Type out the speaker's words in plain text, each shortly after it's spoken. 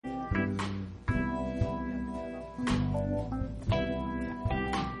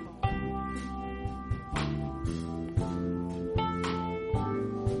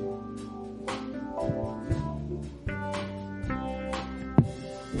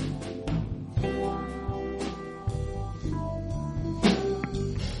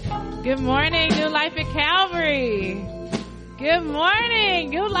Good morning, New Life at Calvary. Good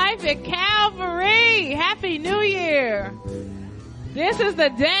morning, New Life at Calvary. Happy New Year. This is the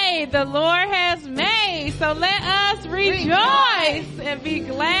day the Lord has made, so let us rejoice and be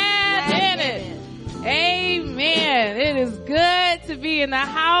glad in it. Amen. It is good to be in the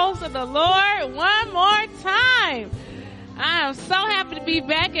house of the Lord one more time. I am so happy to be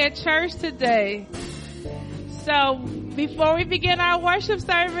back at church today. So before we begin our worship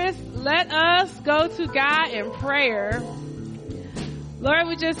service, let us go to God in prayer. Lord,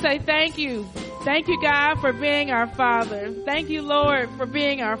 we just say thank you. Thank you, God, for being our Father. Thank you, Lord, for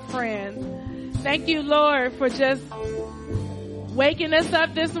being our friend. Thank you, Lord, for just waking us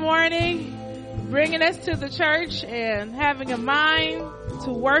up this morning, bringing us to the church and having a mind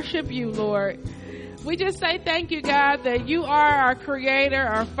to worship you, Lord. We just say thank you, God, that you are our creator,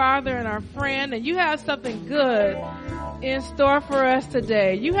 our Father, and our friend, and you have something good in store for us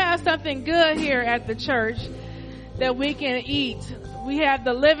today. You have something good here at the church that we can eat. We have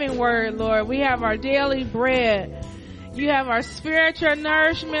the living word, Lord. We have our daily bread. You have our spiritual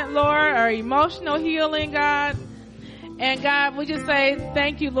nourishment, Lord, our emotional healing, God. And God, we just say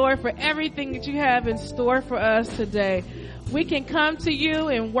thank you, Lord, for everything that you have in store for us today. We can come to you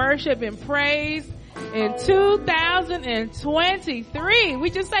and worship and praise in 2023. We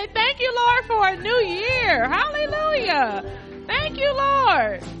just say thank you, Lord, for a new year. Hallelujah. Thank you,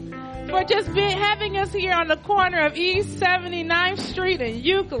 Lord, for just having us here on the corner of East 79th Street in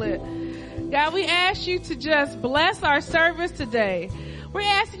Euclid. God, we ask you to just bless our service today. We're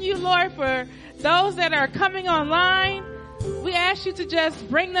asking you, Lord, for those that are coming online, we ask you to just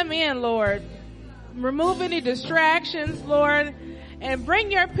bring them in, Lord. Remove any distractions, Lord, and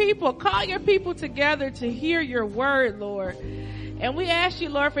bring your people, call your people together to hear your word, Lord. And we ask you,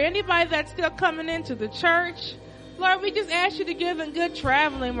 Lord, for anybody that's still coming into the church, Lord, we just ask you to give them good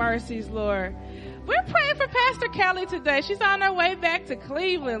traveling mercies, Lord. We're praying for Pastor Kelly today. She's on her way back to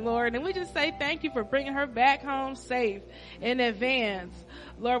Cleveland, Lord, and we just say thank you for bringing her back home safe in advance.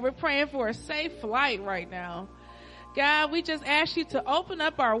 Lord, we're praying for a safe flight right now. God, we just ask you to open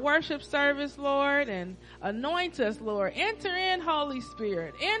up our worship service, Lord, and anoint us, Lord. Enter in, Holy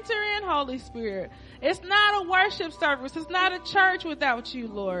Spirit. Enter in, Holy Spirit. It's not a worship service. It's not a church without you,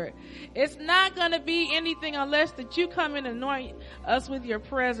 Lord. It's not going to be anything unless that you come and anoint us with your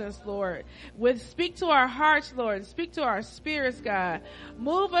presence, Lord. Speak to our hearts, Lord. Speak to our spirits, God.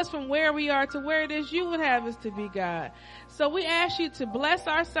 Move us from where we are to where it is you would have us to be, God. So we ask you to bless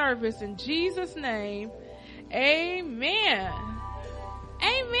our service in Jesus' name. Amen.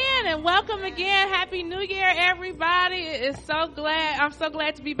 Amen. And welcome again. Happy New Year, everybody. I'm so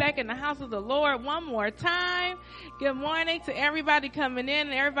glad to be back in the house of the Lord one more time. Good morning to everybody coming in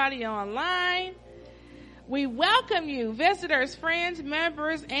and everybody online. We welcome you, visitors, friends,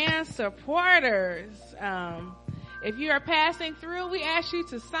 members, and supporters. If you are passing through, we ask you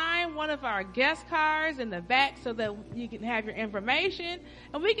to sign one of our guest cards in the back so that you can have your information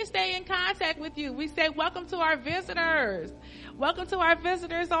and we can stay in contact with you. We say welcome to our visitors. Welcome to our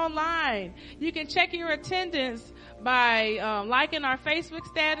visitors online. You can check your attendance by liking our Facebook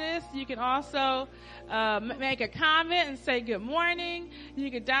status. You can also make a comment and say good morning.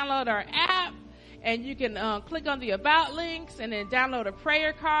 You can download our app. And you can click on the About links and then download a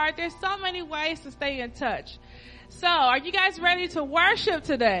prayer card. There's so many ways to stay in touch. So, are you guys ready to worship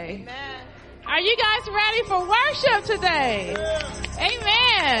today? Amen. Are you guys ready for worship today?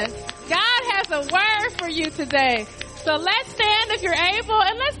 Amen. God has a word for you today. So let's stand if you're able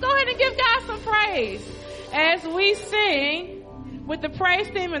and let's go ahead and give God some praise as we sing with the praise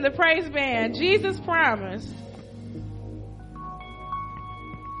team and the praise band, Jesus Promised.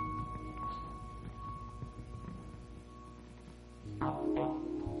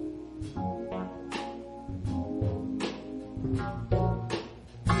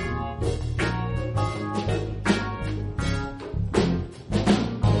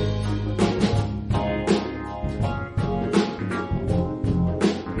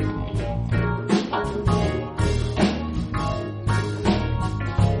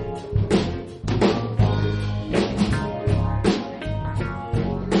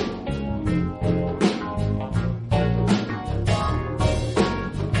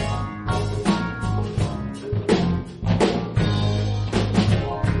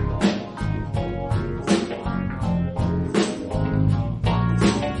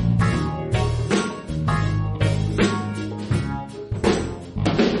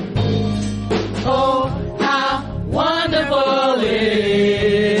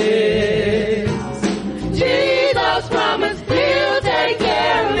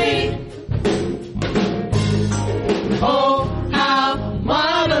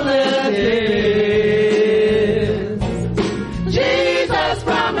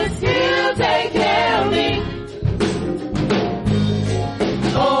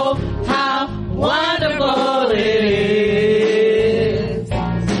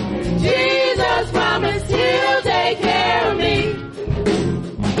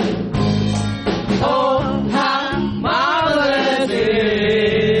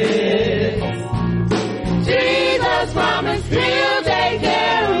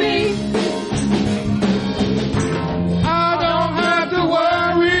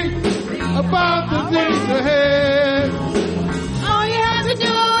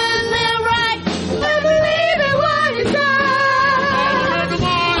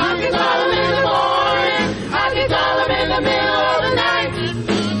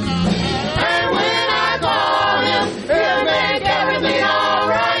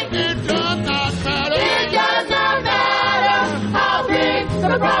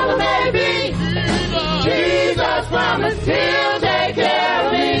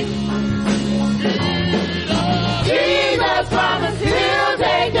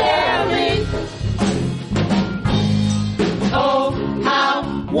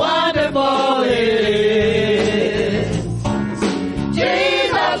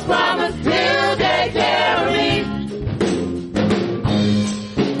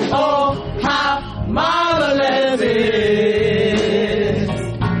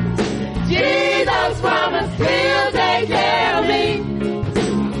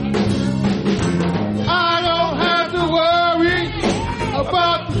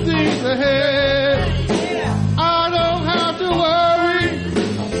 things ahead. I don't have to worry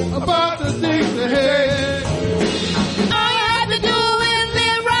about the things ahead. All you have to do is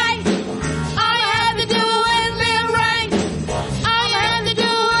live right. All you have to do is live right. All you have to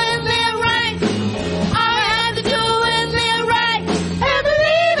do is live right. All you have to do is live right. And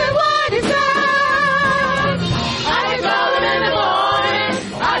believe in what he said. I can call him in the morning.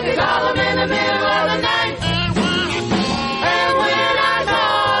 I can call him in the middle of the night. And when I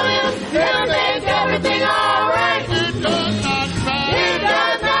call him, he'll make everything alright. It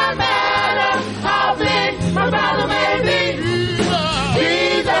does not matter how big my problem may be.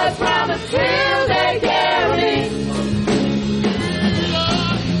 Jesus promised he'll take care of me.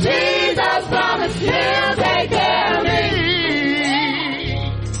 Jesus promised he'll take care of me.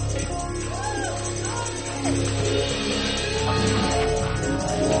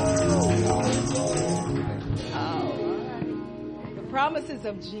 The promises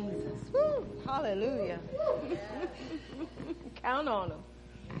of Jesus. Woo, hallelujah. Count on them.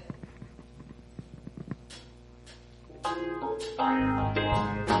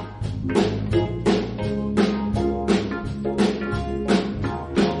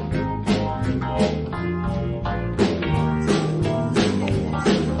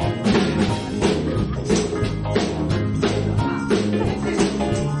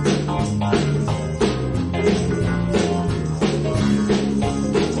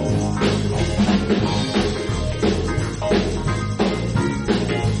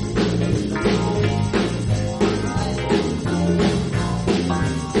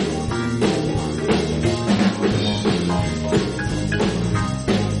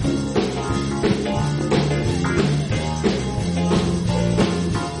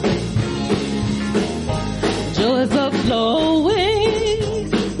 Joys are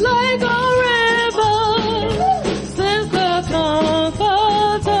flowing like a river since the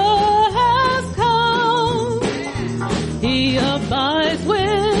Comforter has come. He abides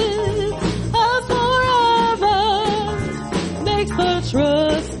with us forever, makes the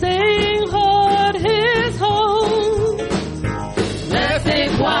trusting heart his home. Blessed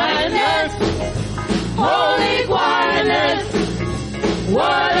quietness, holy quietness,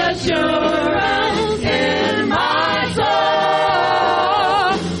 what assurance in my soul.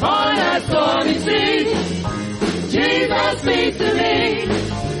 On that stormy sea, Jesus speaks to me,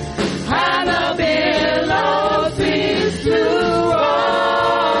 and the billows cease to roll.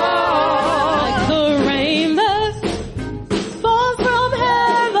 Like the rain that falls from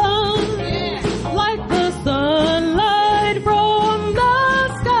heaven, like the sunlight from the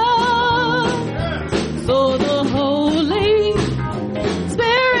sky, so the Holy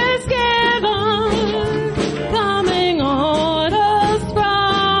Spirit's given, coming on us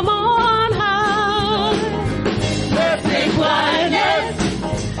from on high. Perfect quietness,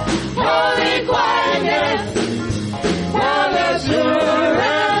 holy quietness, all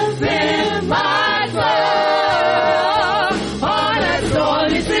assurance in my soul. On a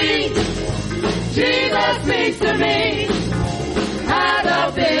stormy sea, Jesus speaks to me, and the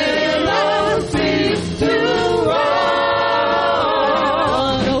billows cease to roll.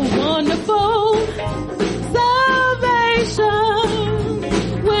 What a wonderful salvation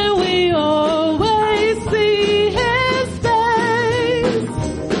when we always see his face.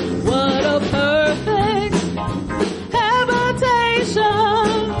 What a perfect habitation.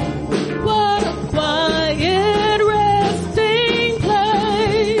 What a quiet resting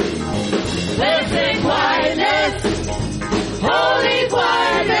place. Blessed quietness, holy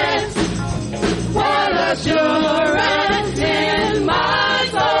quietness, what assurance in my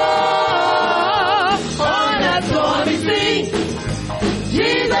soul. On a stormy sea,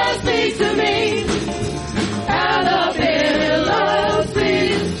 Jesus speaks to me, and the billows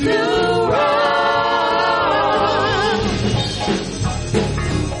cease to roll.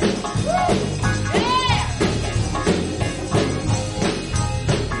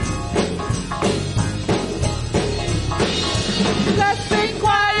 Blessed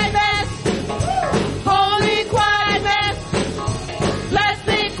quietness, holy quietness,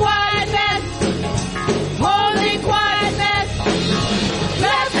 blessed quietness, holy quietness,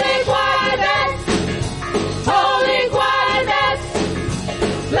 blessed quietness, holy quietness,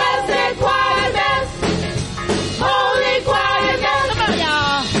 blessed quietness, holy quietness. Come on,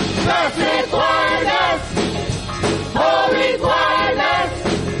 y'all. Blessed quietness, holy quietness,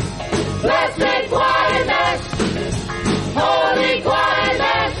 blessed quietness, holy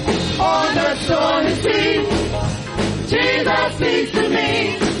quietness.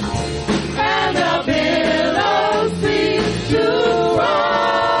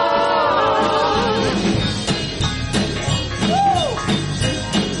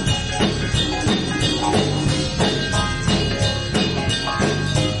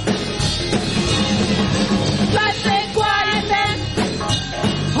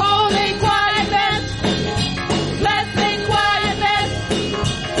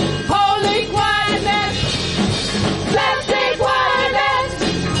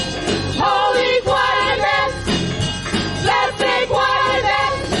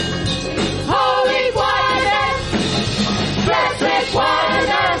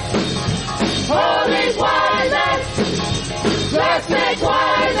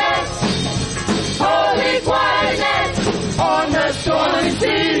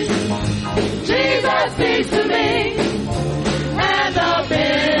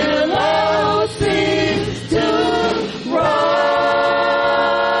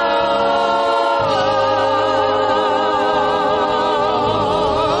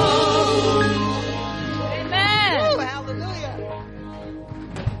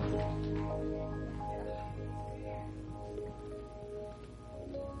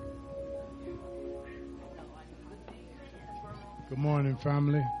 Good morning,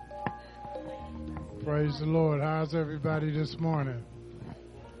 family. Praise the Lord. How's everybody this morning?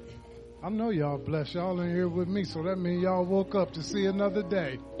 I know y'all blessed. Y'all in here with me, so that means y'all woke up to see another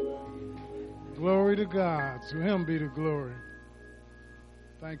day. Glory to God. To him be the glory.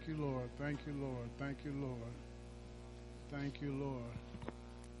 Thank you, Lord. Thank you, Lord. Thank you, Lord. Thank you, Lord.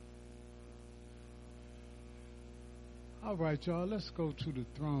 All right, y'all, let's go to the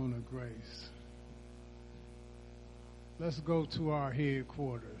throne of grace. Let's go to our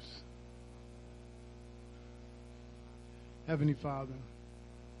headquarters. Heavenly Father,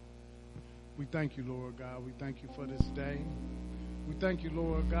 we thank you, Lord God. We thank you for this day. We thank you,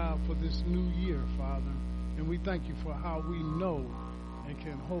 Lord God, for this new year, Father. And we thank you for how we know and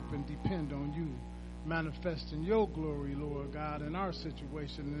can hope and depend on you, manifesting your glory, Lord God, in our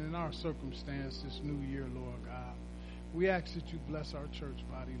situation and in our circumstance this new year, Lord God. We ask that you bless our church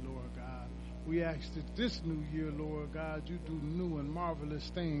body, Lord God. We ask that this new year, Lord God, you do new and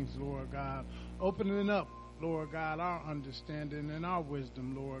marvelous things, Lord God, opening up, Lord God, our understanding and our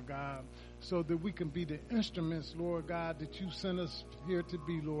wisdom, Lord God, so that we can be the instruments, Lord God, that you sent us here to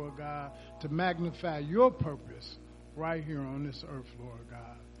be, Lord God, to magnify your purpose right here on this earth, Lord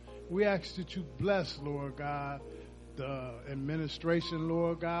God. We ask that you bless, Lord God, the administration,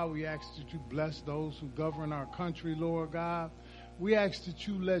 Lord God. We ask that you bless those who govern our country, Lord God. We ask that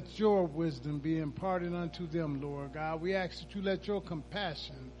you let your wisdom be imparted unto them, Lord God. We ask that you let your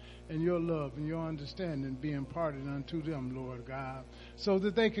compassion and your love and your understanding be imparted unto them, Lord God, so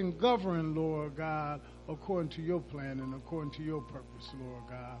that they can govern, Lord God, according to your plan and according to your purpose, Lord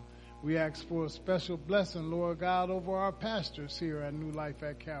God. We ask for a special blessing, Lord God, over our pastors here at New Life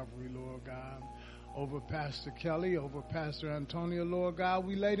at Calvary, Lord God. Over Pastor Kelly, over Pastor Antonia, Lord God.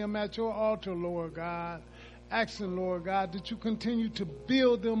 We lay them at your altar, Lord God, asking, Lord God, that you continue to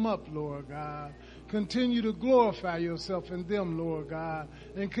build them up, Lord God. Continue to glorify yourself in them, Lord God,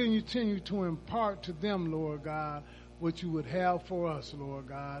 and continue to impart to them, Lord God, what you would have for us, Lord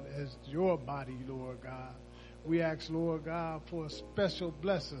God, as your body, Lord God. We ask, Lord God, for a special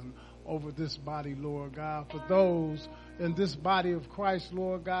blessing over this body, Lord God, for those in this body of Christ,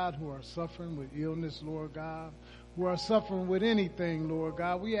 Lord God, who are suffering with illness, Lord God, who are suffering with anything, Lord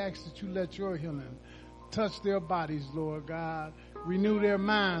God. We ask that you let your healing touch their bodies, Lord God, renew their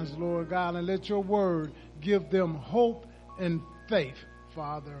minds, Lord God, and let your word give them hope and faith,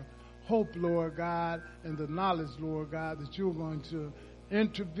 Father. Hope, Lord God, and the knowledge, Lord God, that you're going to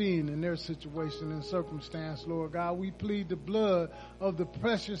intervene in their situation and circumstance, Lord God. We plead the blood of the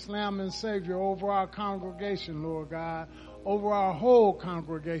precious Lamb and Savior over our congregation, Lord God, over our whole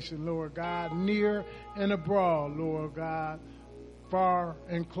congregation, Lord God, near and abroad, Lord God, far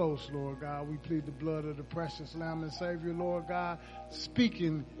and close, Lord God. We plead the blood of the precious Lamb and Savior, Lord God,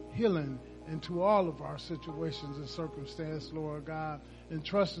 speaking healing into all of our situations and circumstances, Lord God, and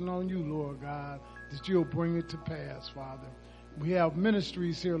trusting on you, Lord God, that you'll bring it to pass, Father. We have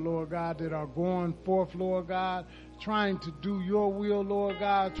ministries here, Lord God, that are going forth, Lord God, trying to do your will, Lord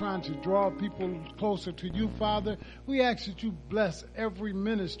God, trying to draw people closer to you, Father. We ask that you bless every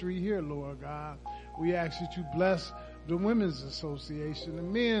ministry here, Lord God. We ask that you bless the Women's Association, the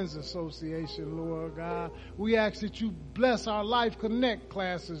Men's Association, Lord God. We ask that you bless our Life Connect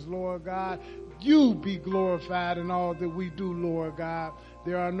classes, Lord God. You be glorified in all that we do, Lord God.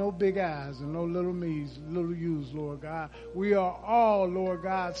 There are no big I's and no little me's, little U's, Lord God. We are all, Lord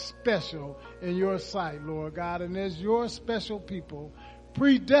God, special in your sight, Lord God. And as your special people,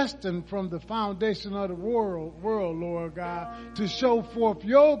 predestined from the foundation of the world, Lord God, to show forth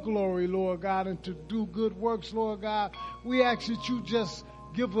your glory, Lord God, and to do good works, Lord God, we ask that you just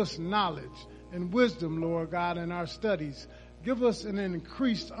give us knowledge and wisdom, Lord God, in our studies. Give us an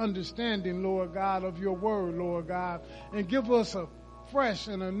increased understanding, Lord God, of your word, Lord God, and give us a fresh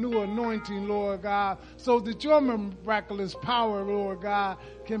and a new anointing, Lord God, so that your miraculous power, Lord God,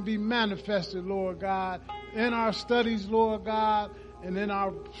 can be manifested, Lord God, in our studies, Lord God, and in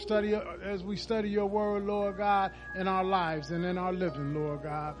our study, as we study your word, Lord God, in our lives and in our living, Lord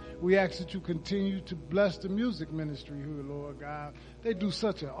God. We ask that you continue to bless the music ministry here, Lord God. They do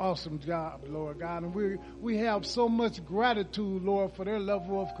such an awesome job, Lord God, and we have so much gratitude, Lord, for their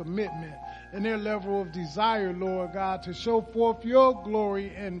level of commitment and their level of desire, Lord God, to show forth your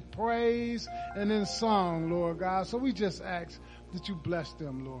glory in praise and in song, Lord God. So we just ask that you bless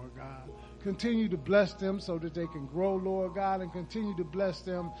them, Lord God. Continue to bless them so that they can grow, Lord God, and continue to bless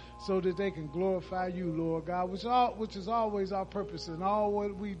them so that they can glorify you, Lord God, which is always our purpose in all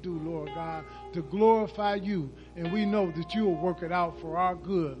what we do, Lord God, to glorify you. And we know that you will work it out for our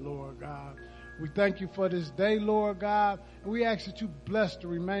good, Lord God. We thank you for this day, Lord God, and we ask that you bless the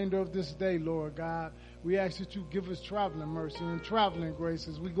remainder of this day, Lord God. We ask that you give us traveling mercy and traveling grace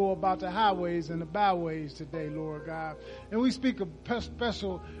as we go about the highways and the byways today, Lord God. And we speak a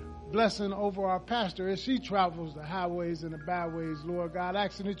special blessing over our pastor as she travels the highways and the byways, Lord God,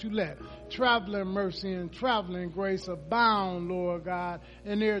 asking that you let traveling mercy and traveling grace abound, Lord God,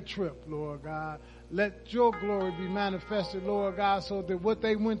 in their trip, Lord God. Let your glory be manifested, Lord God, so that what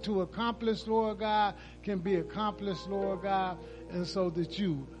they went to accomplish, Lord God, can be accomplished, Lord God, and so that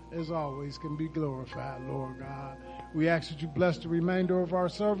you, as always, can be glorified, Lord God. We ask that you bless the remainder of our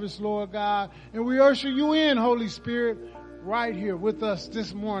service, Lord God, and we usher you in, Holy Spirit, right here with us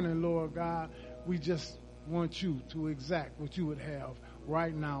this morning, Lord God. We just want you to exact what you would have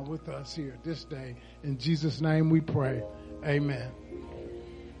right now with us here this day. In Jesus' name we pray. Amen.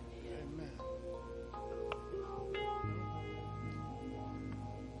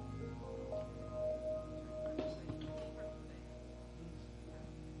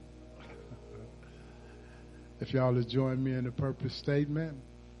 If y'all will join me in the purpose statement.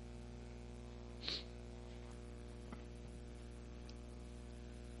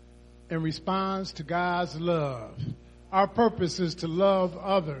 In response to God's love, our purpose is to love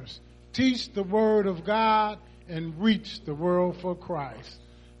others, teach the word of God, and reach the world for Christ.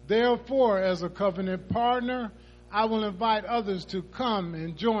 Therefore, as a covenant partner, I will invite others to come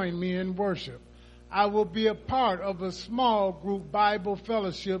and join me in worship. I will be a part of a small group Bible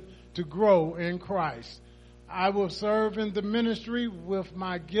fellowship to grow in Christ. I will serve in the ministry with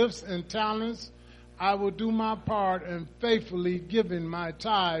my gifts and talents. I will do my part in faithfully giving my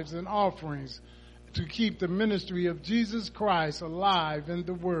tithes and offerings to keep the ministry of Jesus Christ alive in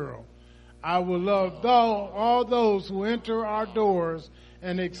the world. I will love all those who enter our doors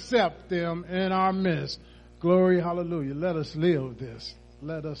and accept them in our midst. Glory, hallelujah. Let us live this.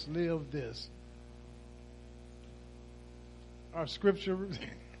 Let us live this. Our scripture...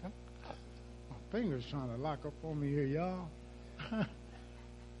 fingers trying to lock up on me here, y'all.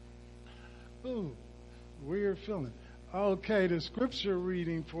 Ooh, weird feeling. Okay, the scripture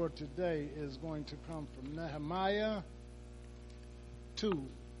reading for today is going to come from Nehemiah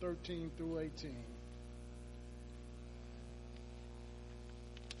 2:13 through 18.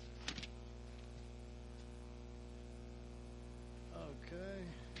 Okay.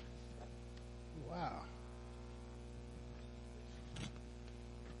 Wow.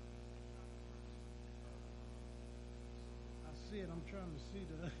 See it. I'm trying to see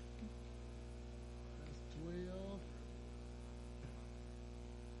the. That's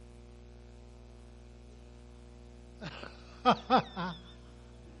 12.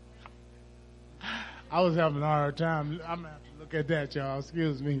 I was having a hard time. I'm going to have to look at that, y'all.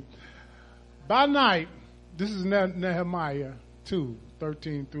 Excuse me. By night, this is Nehemiah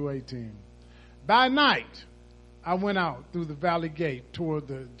 2:13 through 18. By night, I went out through the valley gate toward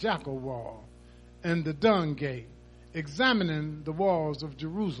the jackal wall and the dung gate, examining the walls of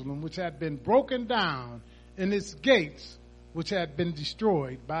Jerusalem, which had been broken down, and its gates, which had been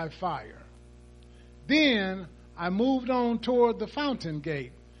destroyed by fire. Then I moved on toward the fountain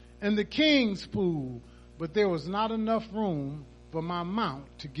gate and the king's pool, but there was not enough room for my mount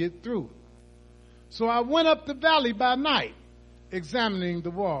to get through. So I went up the valley by night, examining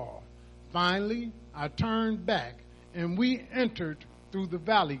the wall. Finally, I turned back, and we entered through the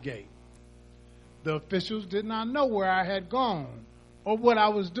valley gate. The officials did not know where I had gone or what I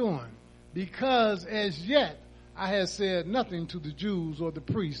was doing, because as yet I had said nothing to the Jews or the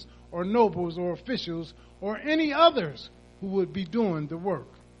priests or nobles or officials or any others who would be doing the work.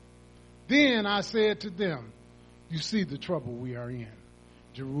 Then I said to them, "You see the trouble we are in.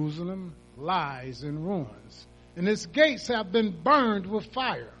 Jerusalem lies in ruins, and its gates have been burned with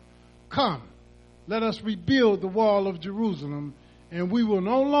fire. Come, let us rebuild the wall of Jerusalem, and we will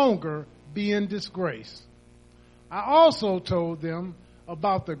no longer be in disgrace." I also told them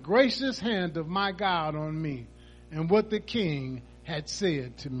about the gracious hand of my God on me and what the king had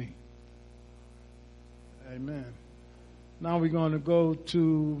said to me. Amen. Now we're going to go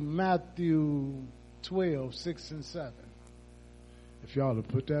to Matthew 12:6 and 7. If y'all would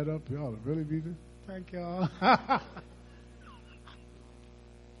put that up, y'all would really be good. Thank y'all.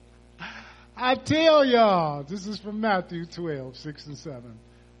 I tell y'all, this is from Matthew 12:6 and 7.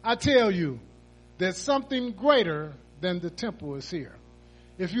 I tell you that something greater than the temple is here.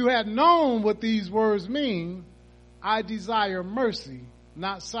 If you had known what these words mean, I desire mercy,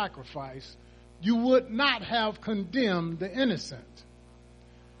 not sacrifice, you would not have condemned the innocent.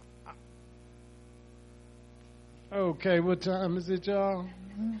 Okay, what time is it, y'all?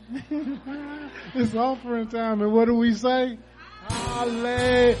 It's offering time, and what do we say?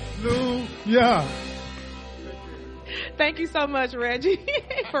 Hallelujah. Thank you so much, Reggie,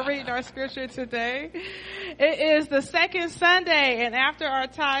 for reading our scripture today. It is the second Sunday, and after our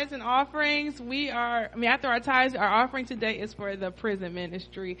tithes and offerings, our offering today is for the prison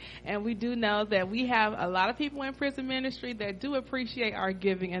ministry. And we do know that we have a lot of people in prison ministry that do appreciate our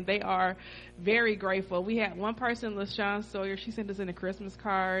giving, and they are very grateful. We had one person, LaShawn Sawyer, she sent us in a Christmas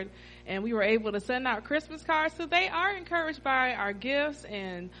card, and we were able to send out Christmas cards, so they are encouraged by our gifts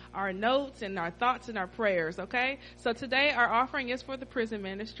and our notes and our thoughts and our prayers, okay? So today our offering is for the prison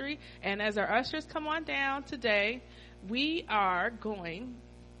ministry, and as our ushers come on down today, we are going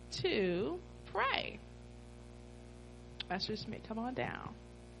to pray. Usher Smith, come on down.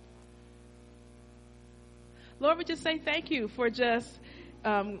 Lord, we just say thank you for just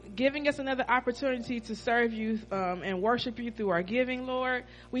giving us another opportunity to serve you and worship you through our giving, Lord.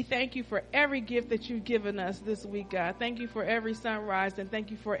 We thank you for every gift that you've given us this week, God. Thank you for every sunrise, and thank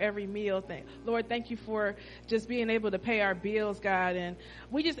you for every meal. Lord, thank you for just being able to pay our bills, God. And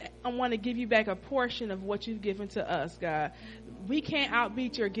we just want to give you back a portion of what you've given to us, God. We can't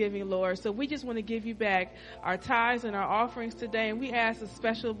outbeat your giving, Lord. So we just want to give you back our tithes and our offerings today. And we ask a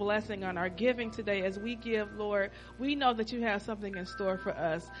special blessing on our giving today as we give, Lord. We know that you have something in store for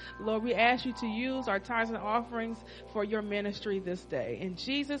us. Lord, we ask you to use our tithes and offerings for your ministry this day. In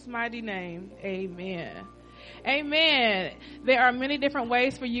Jesus' mighty name, amen. Amen. There are many different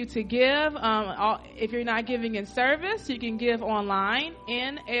ways for you to give. If you're not giving in service, you can give online.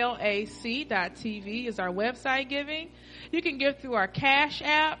 NLAC.TV is our website giving. You can give through our Cash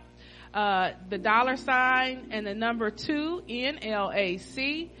App, the $ and the number 2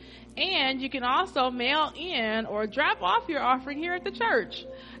 NLAC. And you can also mail in or drop off your offering here at the church.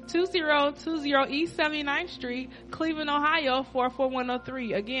 2020 East 79th Street, Cleveland, Ohio,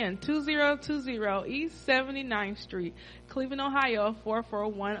 44103. Again, 2020 East 79th Street, Cleveland, Ohio,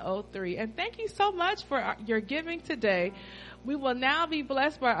 44103. And thank you so much for your giving today. We will now be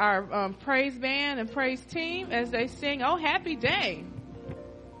blessed by our praise band and praise team as they sing, "Oh, Happy Day."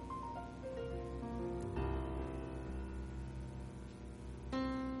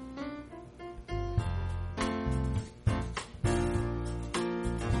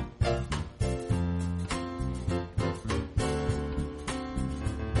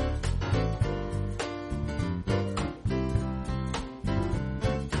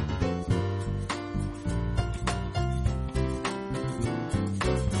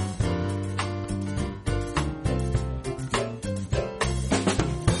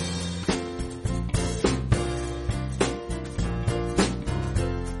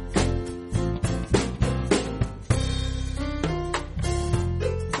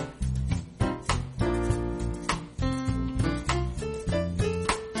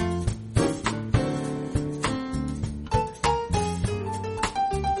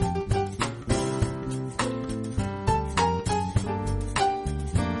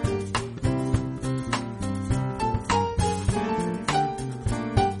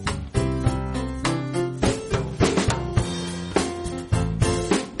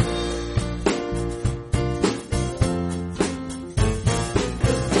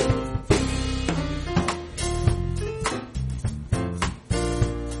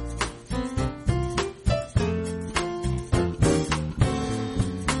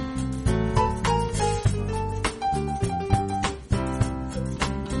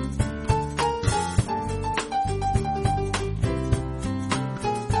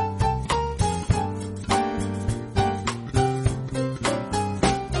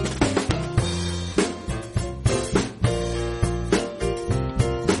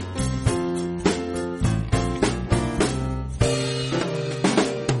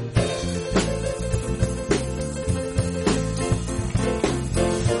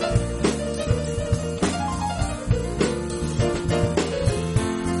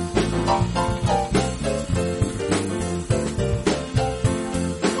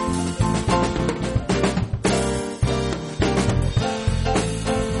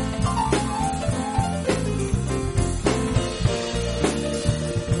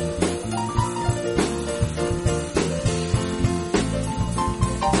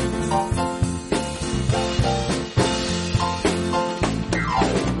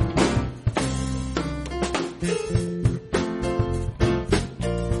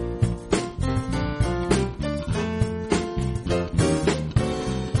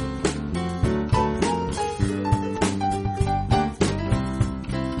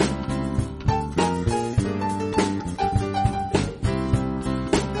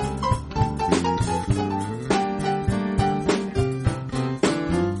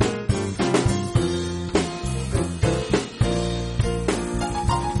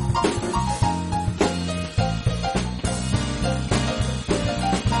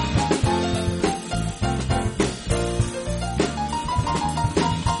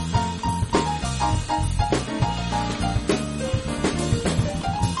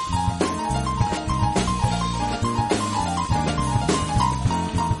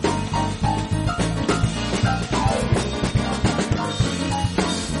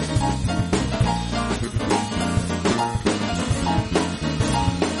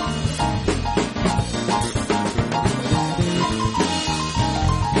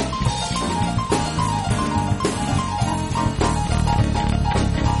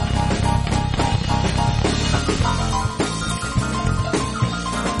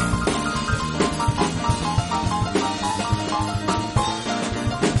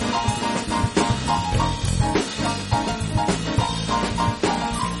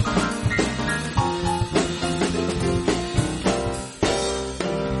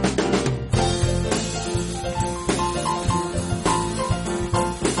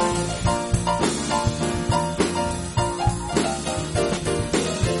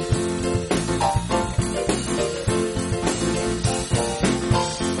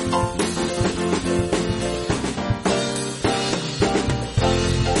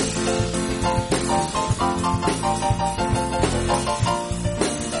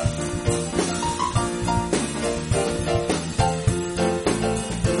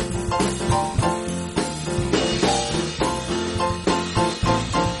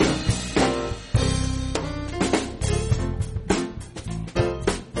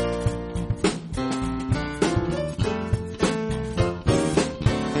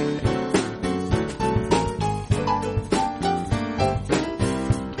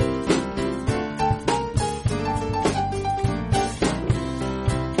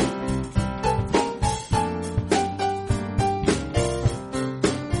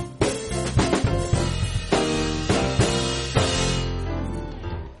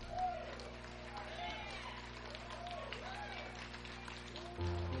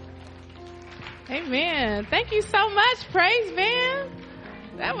 Thank you so much, Praise Band.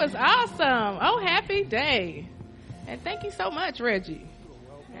 That was awesome. Oh, happy day. And thank you so much, Reggie.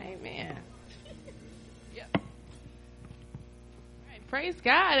 Amen. Yep. All right, praise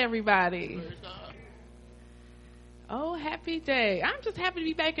God, everybody. Praise God. Oh, happy day. I'm just happy to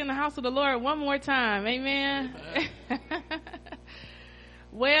be back in the house of the Lord one more time. Amen.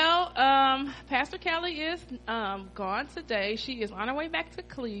 Well, Pastor Kelly is gone today. She is on her way back to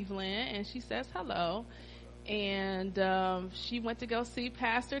Cleveland, and she says hello. And she went to go see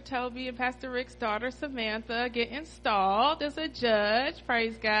Pastor Toby and Pastor Rick's daughter, Samantha, get installed as a judge.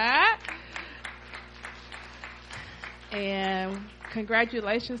 Praise God. And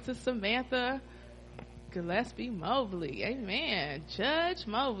congratulations to Samantha Gillespie Mobley. Amen. Judge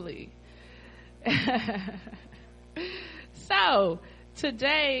Mobley. So,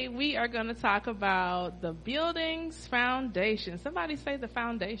 today we are going to talk about the building's foundation. Somebody say the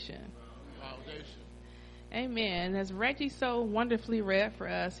foundation. Foundation. Amen. As Reggie so wonderfully read for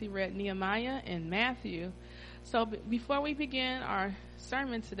us, he read Nehemiah and Matthew. So before we begin our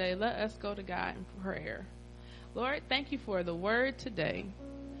sermon today, let us go to God in prayer. Lord, thank you for the word today.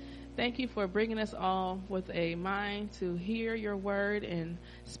 Thank you for bringing us all with a mind to hear your word and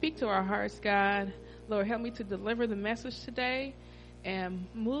speak to our hearts, God. Lord, help me to deliver the message today and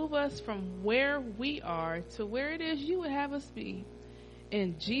move us from where we are to where it is you would have us be.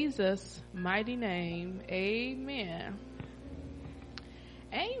 In Jesus' mighty name, amen.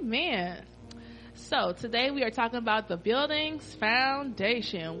 Amen. So today we are talking about the building's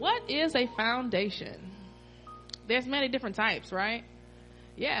foundation. What is a foundation? There's many different types, right?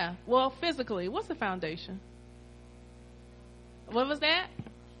 Yeah. Well, physically, what's a foundation? What was that?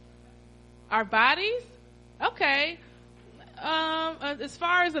 Our bodies? Okay. As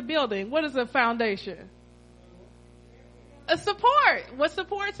far as a building, what is a foundation? A support. What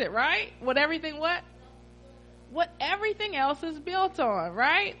supports it, right? What everything else is built on,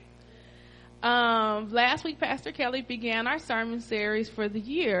 right? Last week, Pastor Kelly began our sermon series for the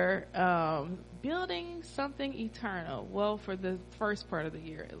year, building something eternal. Well, for the first part of the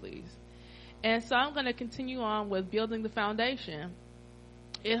year, at least. And so I'm going to continue on with building the foundation.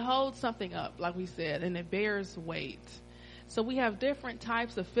 It holds something up, like we said, and it bears weight. So we have different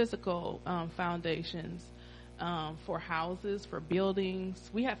types of physical foundations. For houses, for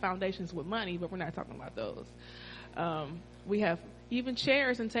buildings. We have foundations with money, but we're not talking about those. We have even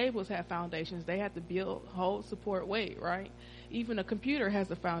chairs and tables have foundations. They have to build, hold, support, weight, right? Even a computer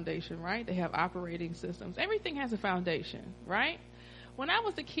has a foundation, right? They have operating systems. Everything has a foundation, right? When I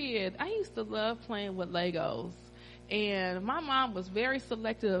was a kid, I used to love playing with Legos. And my mom was very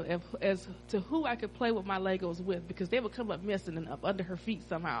selective as to who I could play with my Legos with because they would come up missing and up under her feet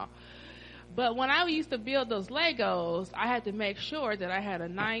somehow. But when I used to build those Legos, I had to make sure that I had a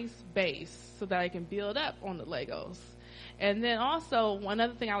nice base so that I can build up on the Legos. And then also, one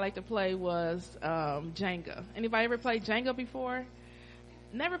other thing I like to play was Jenga. Anybody ever played Jenga before?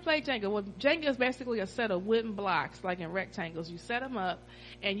 Never played Jenga. Well, Jenga is basically a set of wooden blocks, like in rectangles. You set them up,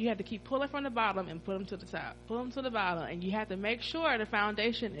 and you have to keep pulling from the bottom and put them to the top. Pull them to the bottom, and you have to make sure the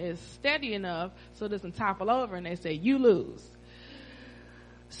foundation is steady enough so it doesn't topple over, and they say, you lose.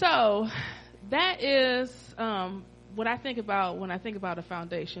 So that is what I think about when I think about a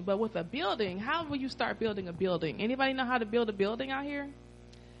foundation. But with a building, how will you start building a building? Anybody know how to build a building out here?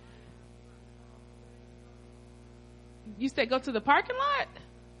 You said go to the parking lot?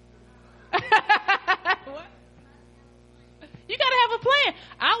 What? You got to have a plan.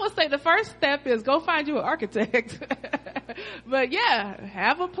 I would say the first step is go find you an architect. But yeah,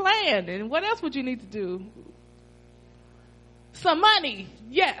 have a plan. And what else would you need to do? Some money,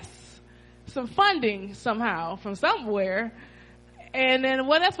 yes. Some funding somehow from somewhere. And then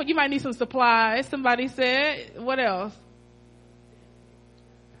what else? You might need some supplies. Somebody said. What else?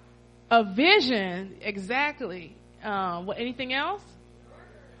 A vision. Exactly. Anything else?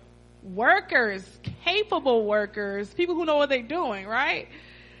 Workers. Capable workers. People who know what they're doing, right?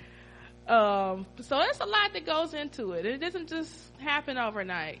 So there's a lot that goes into it. It doesn't just happen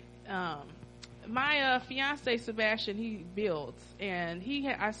overnight. My fiance Sebastian, he builds, and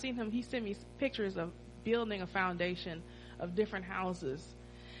I seen him. He sent me pictures of building a foundation of different houses,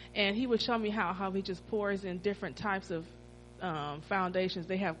 and he would show me how he just pours in different types of foundations.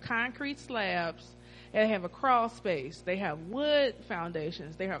 They have concrete slabs, and they have a crawl space. They have wood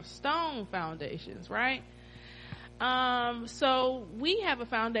foundations. They have stone foundations, right? So we have a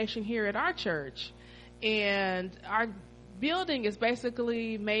foundation here at our church, and our building is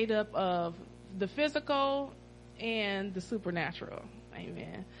basically made up of the physical and the supernatural.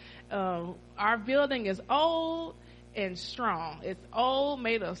 Amen. Our building is old and strong. It's old,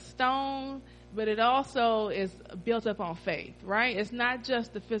 made of stone, but it also is built up on faith, right? It's not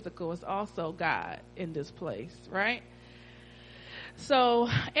just the physical, it's also God in this place, right? So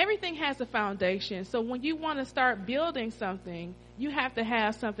everything has a foundation. So when you want to start building something, you have to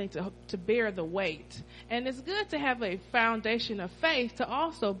have something to bear the weight. And it's good to have a foundation of faith to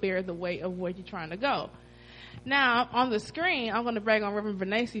also bear the weight of where you're trying to go. Now, on the screen, I'm going to brag on Reverend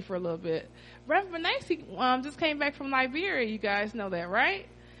Bernacy for a little bit. Reverend Bernacy just came back from Liberia. You guys know that, right?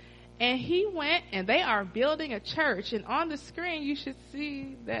 And he went, and they are building a church. And on the screen, you should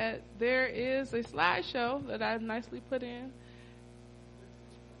see that there is a slideshow that I nicely put in.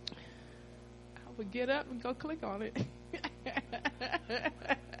 I would get up and go click on it.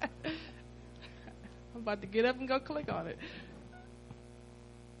 I'm about to get up and go click on it.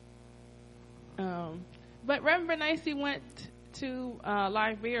 But Reverend Bernacy went to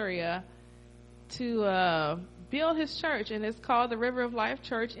Liberia to build his church, and it's called the River of Life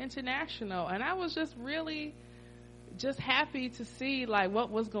Church International. And I was just really just happy to see like what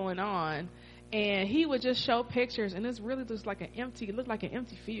was going on. And he would just show pictures, and it's really just like it looked like an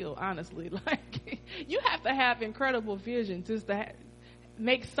empty field, honestly. Like, you have to have incredible vision just to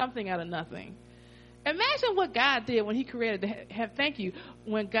make something out of nothing. Imagine what God did when he created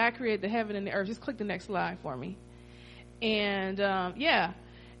when God created the heaven and the earth. Just click the next slide for me. And,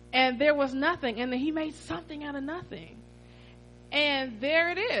 and there was nothing, and then he made something out of nothing. And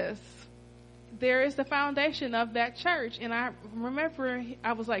there it is. There is the foundation of that church. And I remember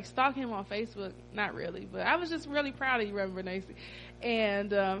I was like stalking him on Facebook. Not really, but I was just really proud of you, Reverend Bernacy.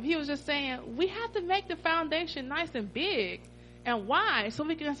 And he was just saying, we have to make the foundation nice and big and wide so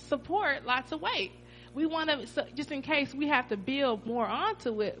we can support lots of weight. We want to, so just in case we have to build more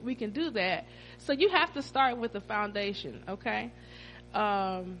onto it, we can do that. So you have to start with the foundation, okay?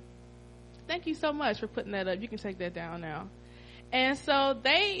 Thank you so much for putting that up. You can take that down now. And so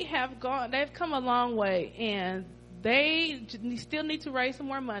they've come a long way, and they still need to raise some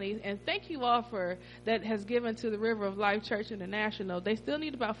more money. And thank you all that has given to the River of Life Church International. They still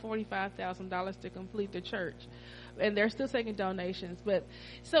need about $45,000 to complete the church, and they're still taking donations. But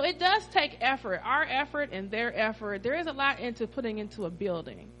so it does take effort, our effort and their effort. There is a lot into putting into a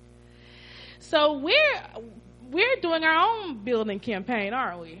building. So we're doing our own building campaign,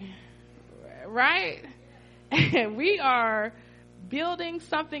 aren't we? Right? And we are building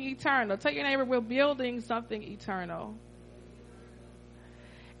something eternal. Tell your neighbor, we're building something eternal.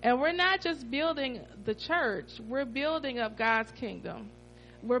 And we're not just building the church, we're building up God's kingdom.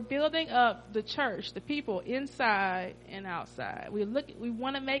 We're building up the church, the people inside and outside. We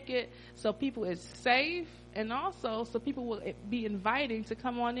want to make it so people is safe, and also so people will be inviting to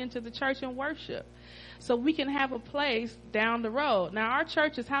come on into the church and worship. So we can have a place down the road. Now, our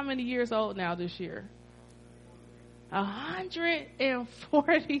church is how many years old now this year?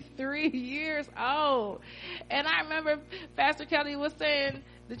 143 years old. And I remember Pastor Kelly was saying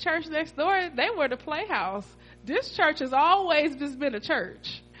the church next door, they were the playhouse. This church has always just been a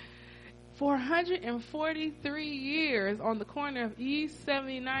church. For 143 years on the corner of East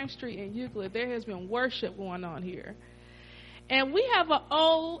 79th Street in Euclid, there has been worship going on here. And we have an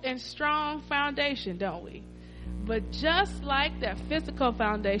old and strong foundation, don't we? But just like that physical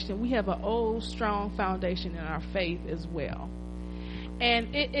foundation, we have an old, strong foundation in our faith as well.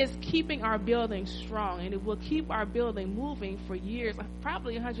 And it is keeping our building strong, and it will keep our building moving for years,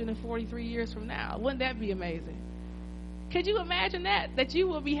 probably 143 years from now. Wouldn't that be amazing? Could you imagine that you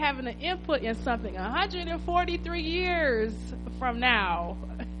will be having an input in something 143 years from now?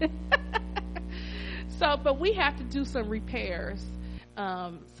 But we have to do some repairs.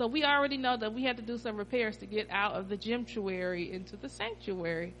 So we already know that we had to do some repairs to get out of the gymtuary into the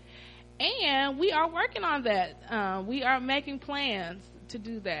sanctuary. And we are working on that. We are making plans to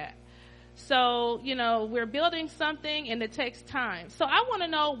do that. So, we're building something, and it takes time. So I want to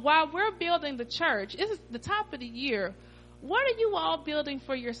know, while we're building the church, this is the top of the year, what are you all building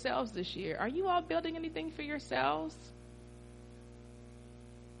for yourselves this year? Are you all building anything for yourselves?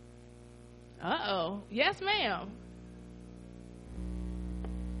 Uh-oh. Yes, ma'am.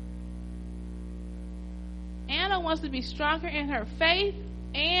 Anna wants to be stronger in her faith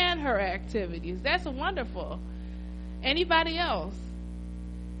and her activities. That's wonderful. Anybody else?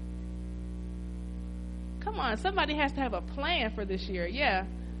 Come on, somebody has to have a plan for this year. Yeah.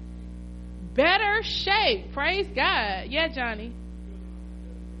 Better shape. Praise God. Yeah, Johnny.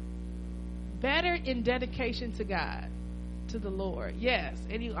 Better in dedication to God, to the Lord. Yes.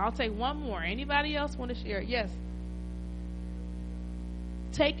 I'll take one more. Anybody else want to share? Yes.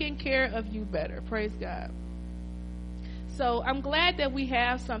 Taking care of you better. Praise God. So I'm glad that we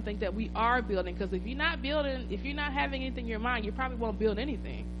have something that we are building, because if you're not having anything in your mind, you probably won't build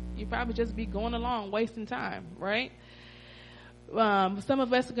anything. You probably just be going along, wasting time, right? Some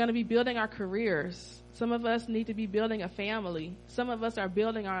of us are going to be building our careers. Some of us need to be building a family. Some of us are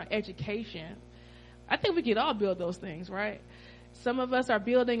building our education. I think we could all build those things, right? Some of us are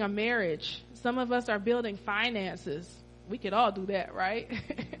building a marriage. Some of us are building finances. We could all do that, right?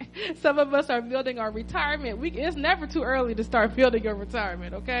 Some of us are building our retirement. It's never too early to start building your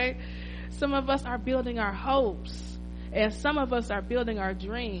retirement, okay? Some of us are building our hopes. And some of us are building our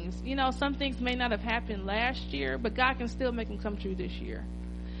dreams. You know, some things may not have happened last year, but God can still make them come true this year.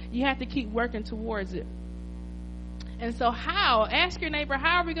 You have to keep working towards it. And so ask your neighbor,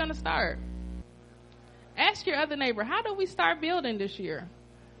 how are we going to start? Ask your other neighbor, how do we start building this year?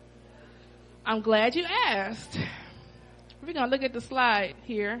 I'm glad you asked. We're going to look at the slide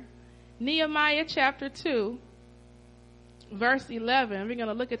here. Nehemiah chapter 2, verse 11. We're going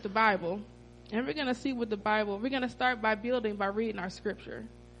to look at the Bible. And we're going to see what we're going to start by building by reading our scripture.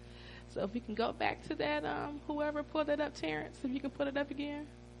 So if we can go back to that, whoever pulled it up, Terrence, if you can put it up again.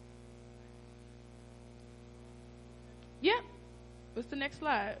 Yep. What's the next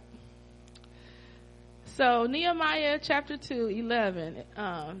slide? So Nehemiah chapter 2, 11.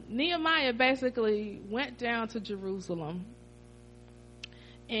 Nehemiah basically went down to Jerusalem.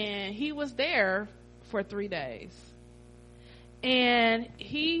 And he was there for 3 days. And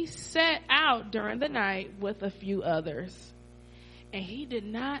he set out during the night with a few others. And he did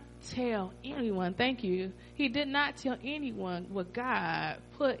not tell anyone, thank you, he did not tell anyone what God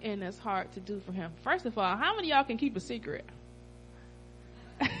put in his heart to do for him. First of all, how many of y'all can keep a secret?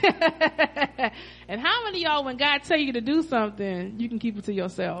 And how many of y'all, when God tell you to do something, you can keep it to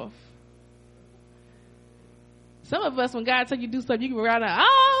yourself? Some of us, when God tell you to do something, you can go around and,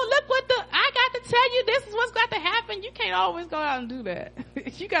 I got to tell you this is what's got to happen. You can't always go out and do that.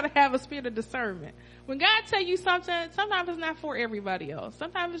 You got to have a spirit of discernment. When God tell you something, sometimes it's not for everybody else.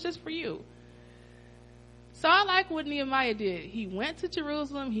 Sometimes it's just for you. So I like what Nehemiah did. He went to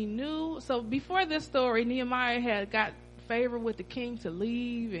Jerusalem. He knew. So before this story, Nehemiah had got favor with the king to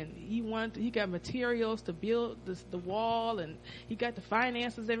leave, and he got materials to build the wall, and he got the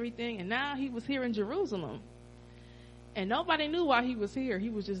finances, everything. And now he was here in Jerusalem. And nobody knew why he was here. He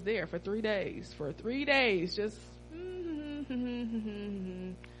was just there for 3 days. For 3 days, just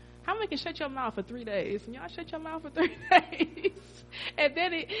how many can shut your mouth for 3 days? And y'all shut your mouth for 3 days. And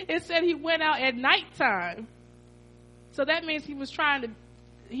then it said he went out at nighttime. So that means he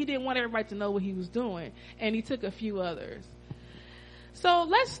didn't want everybody to know what he was doing. And he took a few others. So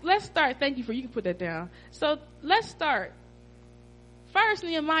let's start. Thank you you can put that down. So let's start. First,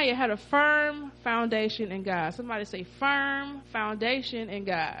 Nehemiah had a firm foundation in God. Somebody say firm foundation in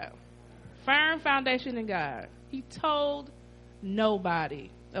God. Firm foundation in God. He told nobody,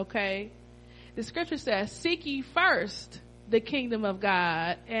 okay? The scripture says, seek ye first the kingdom of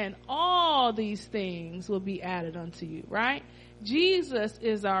God, and all these things will be added unto you, right? Jesus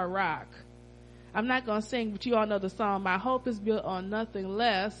is our rock. I'm not going to sing, but you all know the song, my hope is built on nothing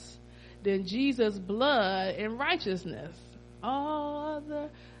less than Jesus' blood and righteousness. On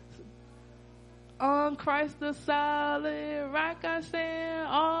Christ the solid rock I stand,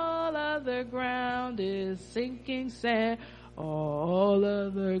 all other ground is sinking sand, all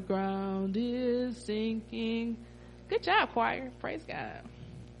other ground is sinking. Good job, choir. Praise God.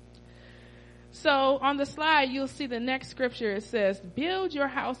 So on the slide, you'll see the next scripture. It says, build your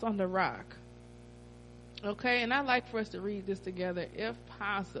house on the rock. Okay, and I'd like for us to read this together if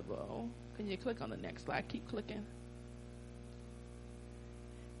possible. Can you click on the next slide? Keep clicking.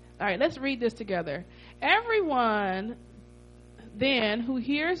 All right, let's read this together. Everyone then who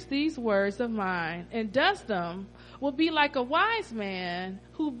hears these words of mine and does them will be like a wise man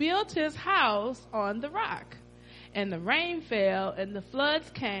who built his house on the rock. And the rain fell, and the floods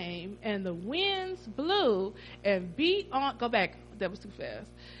came, and the winds blew and beat on, go back, that was too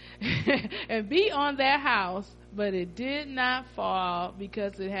fast, and beat on that house, but it did not fall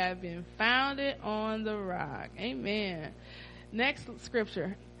because it had been founded on the rock. Amen. Next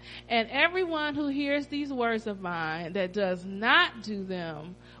scripture. And everyone who hears these words of mine that does not do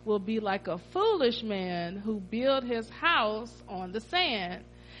them will be like a foolish man who built his house on the sand.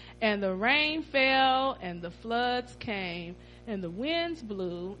 And the rain fell, and the floods came, and the winds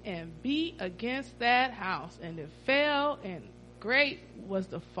blew and beat against that house, and it fell, and great was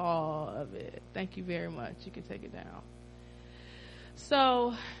the fall of it. Thank you very much. You can take it down.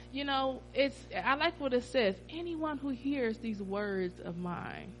 So, I like what it says. Anyone who hears these words of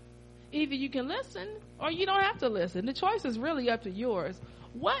mine, either you can listen or you don't have to listen. The choice is really up to yours.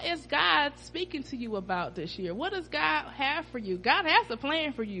 What is God speaking to you about this year? What does God have for you? God has a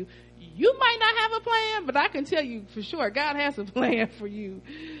plan for you. You might not have a plan, but I can tell you for sure God has a plan for you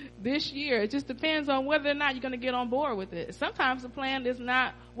this year. It just depends on whether or not you're going to get on board with it. Sometimes the plan is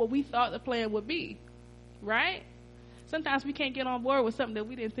not what we thought the plan would be, right? Sometimes we can't get on board with something that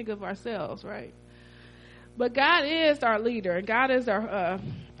we didn't think of ourselves, right? But God is our leader, and God is our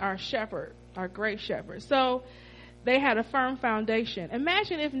shepherd, our great shepherd. So they had a firm foundation.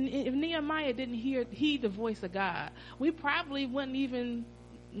 Imagine if Nehemiah didn't heed the voice of God. We probably wouldn't even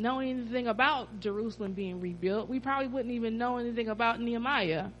know anything about Jerusalem being rebuilt. We probably wouldn't even know anything about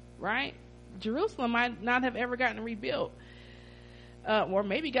Nehemiah, right? Jerusalem might not have ever gotten rebuilt. Or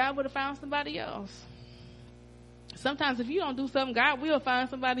maybe God would have found somebody else. Sometimes if you don't do something, God will find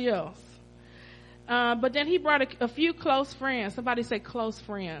somebody else. But then he brought a few close friends. Somebody say close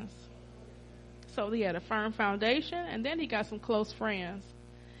friends. So he had a firm foundation, and then he got some close friends.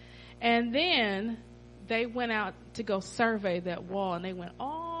 And then they went out to go survey that wall, and they went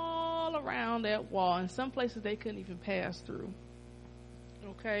all around that wall. In some places they couldn't even pass through.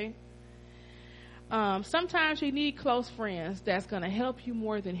 Okay? Sometimes you need close friends that's going to help you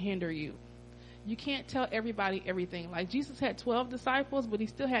more than hinder you. You can't tell everybody everything. Like Jesus had 12 disciples, but he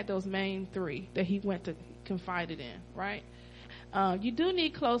still had those main 3 that he went to confided in, right? You do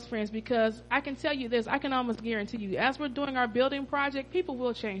need close friends, because I can tell you this, I can almost guarantee you, as we're doing our building project, people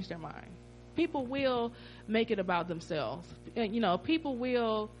will change their mind. People will make it about themselves. And, people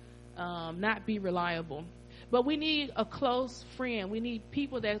will not be reliable. But we need a close friend. We need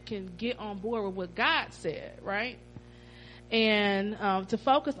people that can get on board with what God said, right? And to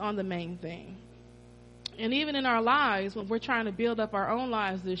focus on the main thing. And even in our lives, when we're trying to build up our own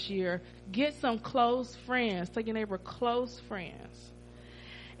lives this year, get some close friends. Tell your neighbor, close friends.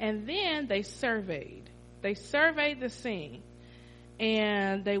 And then they surveyed. They surveyed the scene.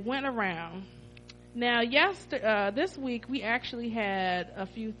 And they went around. Now, this week, we actually had a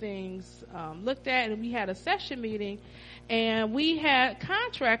few things looked at, and we had a session meeting. And we had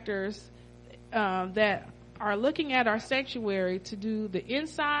contractors that are looking at our sanctuary to do the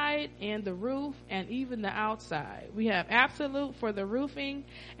inside and the roof and even the outside. We have Absolute for the roofing,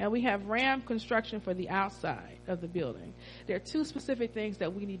 and we have Ram Construction for the outside of the building. There are 2 specific things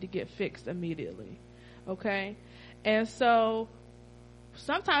that we need to get fixed immediately. Okay? And so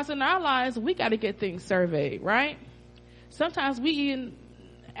sometimes in our lives, we got to get things surveyed, right? Sometimes we,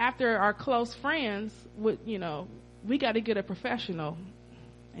 after our close friends, we got to get a professional.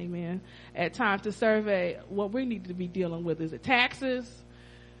 Amen. At times to survey what we need to be dealing with. Is it taxes?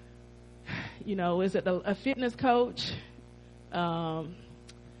 Is it a fitness coach? I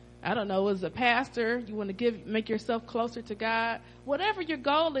don't know. Is it a pastor? You want to make yourself closer to God? Whatever your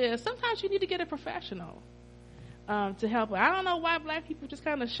goal is, sometimes you need to get a professional to help. I don't know why black people just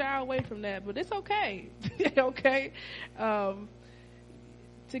kind of shy away from that, but it's okay. Okay. To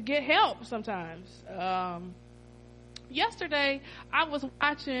get help sometimes. Yesterday, I was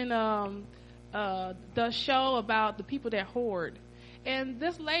watching the show about the people that hoard. And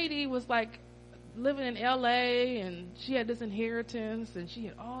this lady was like living in L.A., and she had this inheritance, and she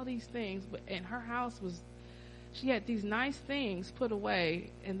had all these things. And her house she had these nice things put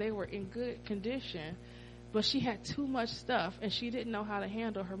away, and they were in good condition. But she had too much stuff, and she didn't know how to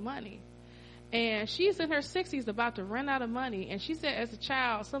handle her money. And she's in her 60s, about to run out of money. And she said as a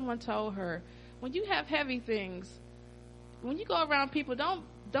child, someone told her, when you have heavy things, when you go around people,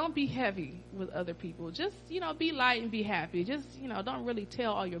 don't be heavy with other people. Just, be light and be happy. Just, don't really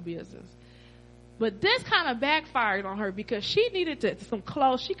tell all your business. But this kind of backfired on her, because she needed some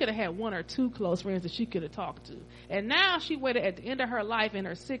close. She could have had 1 or 2 close friends that she could have talked to. And now she waited at the end of her life in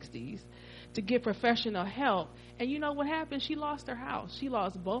her 60s to get professional help. And you know what happened? She lost her house. She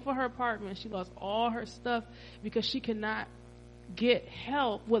lost both of her apartments. She lost all her stuff because she could not get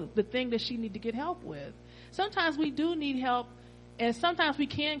help with the thing that she needed to get help with. Sometimes we do need help, and sometimes we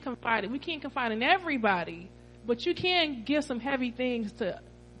can confide in. We can't confide in everybody, but you can give some heavy things to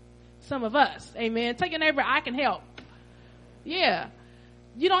some of us. Amen. Tell your neighbor, I can help. Yeah.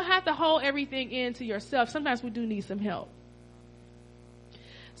 You don't have to hold everything into yourself. Sometimes we do need some help.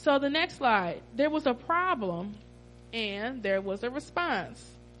 So the next slide. There was a problem, and there was a response.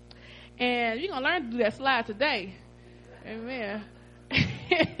 And you're going to learn to do that slide today. Amen.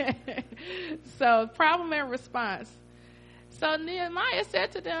 So, problem and response. So Nehemiah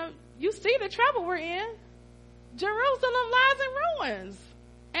said to them, you see the trouble we're in. Jerusalem lies in ruins,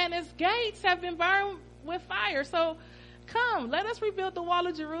 and its gates have been burned with fire. So come, let us rebuild the wall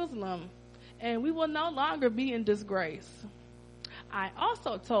of Jerusalem, and we will no longer be in disgrace. I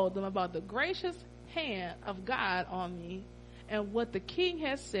also told them about the gracious hand of God on me, and what the king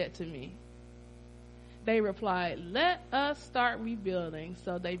has said to me. They replied, let us start rebuilding.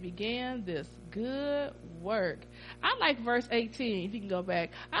 So they began this good work. I like verse 18, if you can go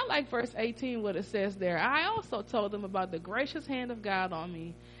back. I like verse 18, what it says there. I also told them about the gracious hand of God on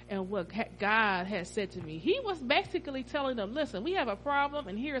me and what God had said to me. He was basically telling them, listen, we have a problem,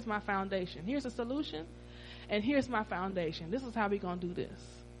 and here's my foundation. Here's a solution, and here's my foundation. This is how we're going to do this.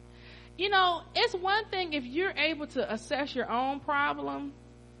 You know, it's one thing if you're able to assess your own problem.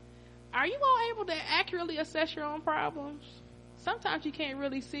 Are you all able to accurately assess your own problems? Sometimes you can't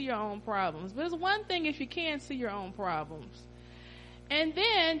really see your own problems, but it's one thing if you can see your own problems. And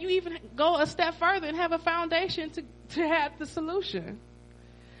then you even go a step further and have a foundation to have the solution.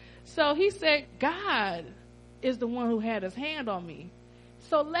 So he said, God is the one who had his hand on me.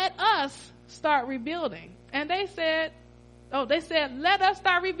 So let us start rebuilding. And they said, let us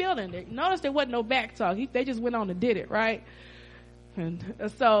start rebuilding. Notice there wasn't no back talk. They just went on and did it, right? And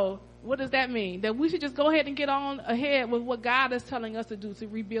so what does that mean? That we should just go ahead and get on ahead with what God is telling us to do to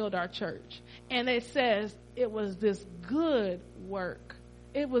rebuild our church. And it says it was this good work.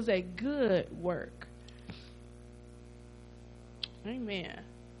 It was a good work. Amen.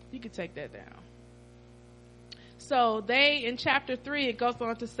 You can take that down. So in chapter 3, it goes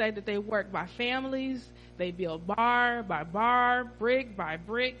on to say that they work by families. They build bar by bar, brick by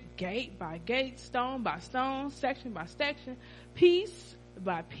brick, gate by gate, stone by stone, section by section, piece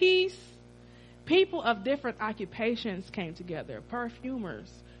by piece. People of different occupations came together.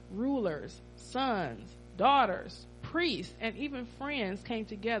 Perfumers, rulers, sons, daughters, priests, and even friends came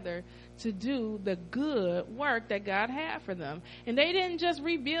together to do the good work that God had for them. And they didn't just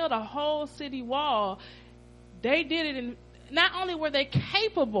rebuild a whole city wall. They did it in, not only were they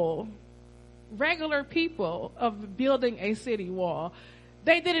capable, regular people, of building a city wall,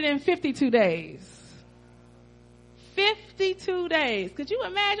 they did it in 52 days. 52 days. Could you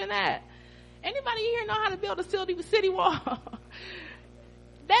imagine that? Anybody here know how to build a city wall?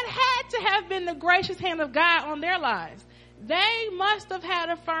 That had to have been the gracious hand of God on their lives. They must have had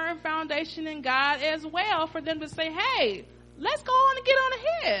a firm foundation in God as well for them to say, hey, let's go on and get on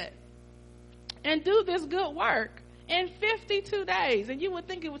ahead and do this good work in 52 days. And you would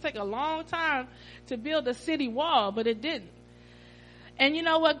think it would take a long time to build a city wall, but it didn't. And you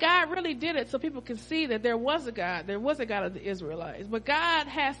know what? God really did it so people can see that there was a God. There was a God of the Israelites. But God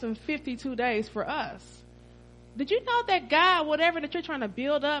has some 52 days for us. Did you know that God, whatever that you're trying to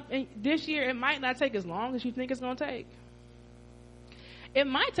build up this year, it might not take as long as you think it's going to take? It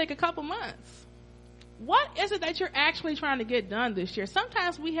might take a couple months. What is it that you're actually trying to get done this year?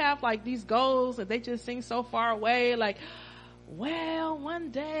 Sometimes we have like these goals that they just seem so far away, like, well,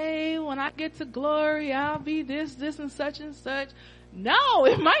 one day when I get to glory, I'll be this, and such and such. No,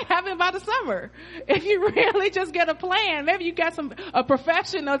 it might happen by the summer. If you really just get a plan, maybe you got a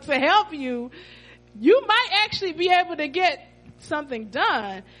professional to help you, you might actually be able to get something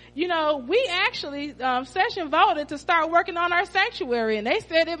done. You know, we actually, session voted to start working on our sanctuary, and they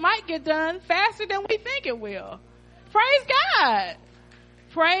said it might get done faster than we think it will. Praise God.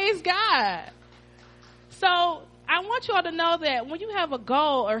 Praise God. So I want you all to know that when you have a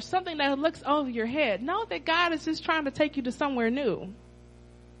goal or something that looks over your head, know that God is just trying to take you to somewhere new.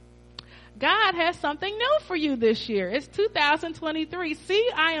 God has something new for you this year. It's 2023. See,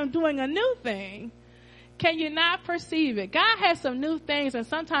 I am doing a new thing. Can you not perceive it? God has some new things, and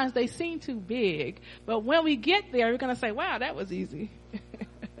sometimes they seem too big. But when we get there, we're going to say, wow, that was easy.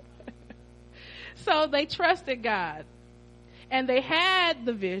 So they trusted God, and they had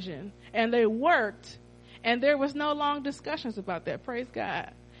the vision, and they worked, and there was no long discussions about that. Praise God.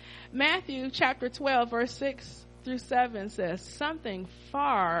 Matthew chapter 12, verse 6 through 7 says, something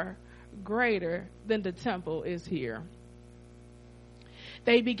far greater than the temple is here.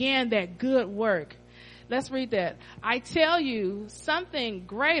 They began that good work. Let's read that. I tell you, something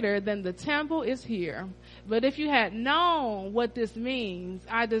greater than the temple is here. But if you had known what this means,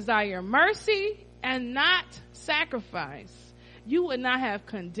 I desire mercy and not sacrifice, you would not have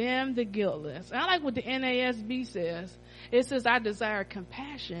condemned the guiltless. And I like what the NASB says. It says, I desire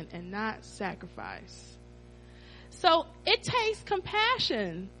compassion and not sacrifice. So it takes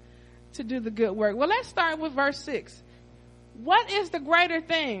compassion to do the good work. Well, let's start with verse 6. What is the greater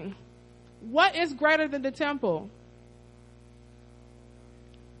thing? What is greater than the temple?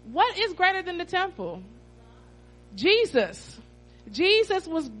 What is greater than the temple? Jesus. Jesus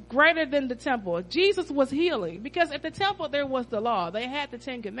was greater than the temple. Jesus was healing, because at the temple there was the law. They had the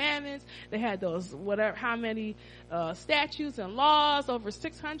 10 commandments. They had those whatever, how many statutes and laws, over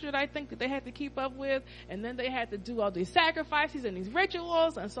 600 I think, that they had to keep up with. And then they had to do all these sacrifices and these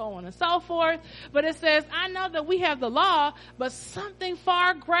rituals and so on and so forth. But it says, I know that we have the law, but something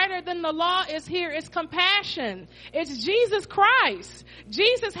far greater than the law is here. It's compassion. It's Jesus Christ.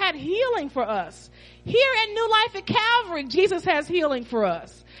 Jesus had healing for us. Here at New Life at Calvary, Jesus has healing for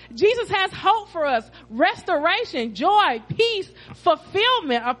us. Jesus has hope for us, restoration, joy, peace,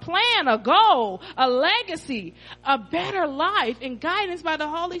 fulfillment, a plan, a goal, a legacy, a better life, and guidance by the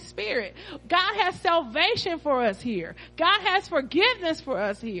Holy Spirit. God has salvation for us here. God has forgiveness for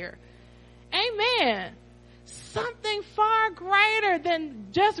us here. Amen. Something far greater than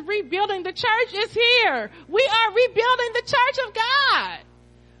just rebuilding the church is here. We are rebuilding the church of God.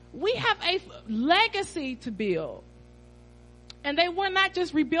 We have a legacy to build. And they were not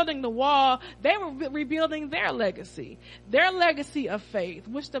just rebuilding the wall, they were rebuilding their legacy of faith,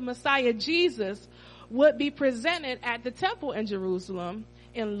 which the Messiah Jesus would be presented at the temple in Jerusalem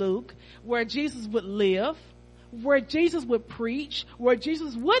in Luke, where Jesus would live, where Jesus would preach, where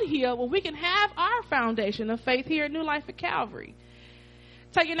Jesus would heal, where we can have our foundation of faith here at New Life at Calvary.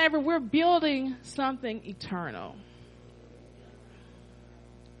 Tell your neighbor, we're building something eternal.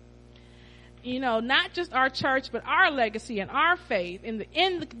 You know, not just our church, but our legacy and our faith in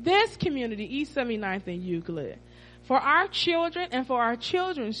this community, East 79th and Euclid, for our children and for our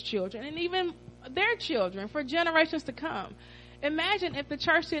children's children, and even their children for generations to come. Imagine if the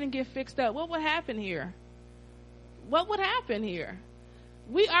church didn't get fixed up. What would happen here? What would happen here?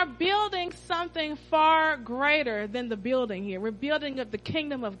 We are building something far greater than the building here. We're building up the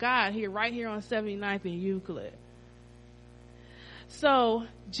kingdom of God here, right here on 79th and Euclid. So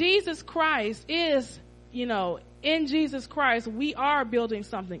Jesus Christ is, in Jesus Christ, we are building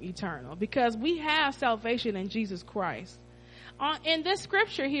something eternal because we have salvation in Jesus Christ. In this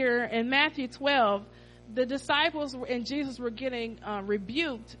scripture here in Matthew 12, the disciples and Jesus were getting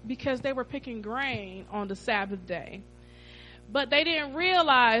rebuked because they were picking grain on the Sabbath day. But they didn't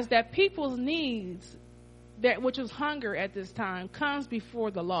realize that people's needs, which was hunger at this time, comes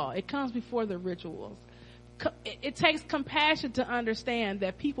before the law. It comes before the rituals. It takes compassion to understand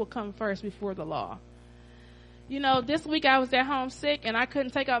that people come first before the law. This week I was at home sick and I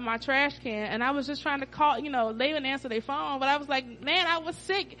couldn't take out my trash can, and I was just trying to call, they didn't answer their phone, but I was like, man, I was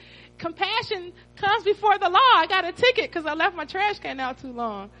sick. Compassion comes before the law. I got a ticket because I left my trash can out too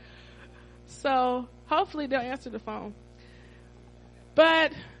long. So hopefully they'll answer the phone.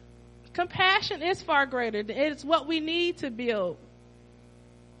 But compassion is far greater. It's what we need to build.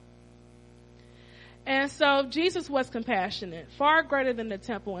 And so Jesus was compassionate, far greater than the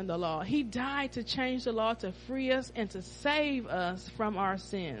temple and the law. He died to change the law, to free us and to save us from our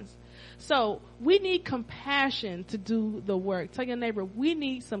sins. So we need compassion to do the work. Tell your neighbor, we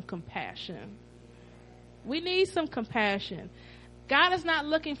need some compassion. We need some compassion. God is not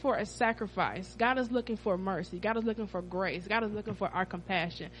looking for a sacrifice. God is looking for mercy. God is looking for grace. God is looking for our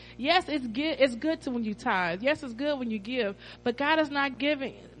compassion. Yes, it's good to when you tithe. Yes, it's good when you give. But God is not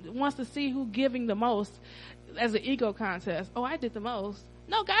wants to see who giving the most as an ego contest. Oh, I did the most.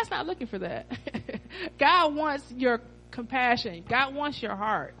 No, God's not looking for that. God wants your compassion. God wants your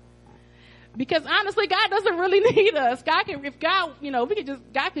heart. Because honestly, God doesn't really need us. God could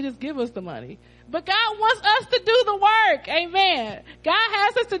just give us the money. But God wants us to do the work. Amen. God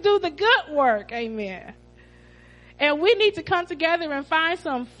has us to do the good work. Amen. And we need to come together and find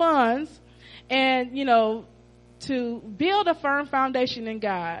some funds and, to build a firm foundation in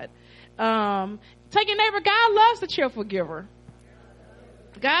God. Tell your neighbor, God loves the cheerful giver.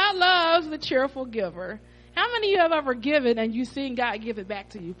 God loves the cheerful giver. How many of you have ever given and you've seen God give it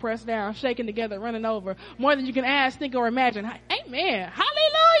back to you? Pressed down, shaken together, running over, more than you can ask, think, or imagine. Amen.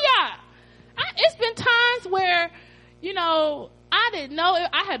 Hallelujah. It's been times where, I didn't know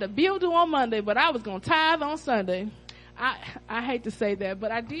I had a bill due on Monday, but I was going to tithe on Sunday. I hate to say that,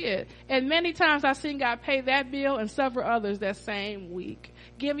 but I did. And many times I've seen God pay that bill and several others that same week.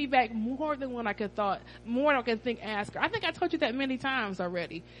 Give me back more than what I could think, ask. I think I told you that many times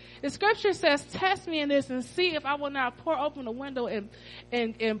already. The scripture says, test me in this and see if I will not pour open a window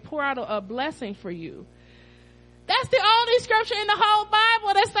and pour out a blessing for you. That's the only scripture in the whole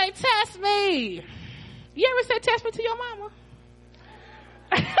Bible that say, test me. You ever said test me to your mama?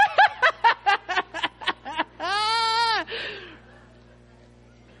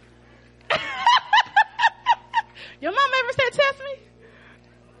 Your mama ever said test me?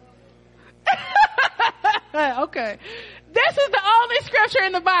 Okay. This is the only scripture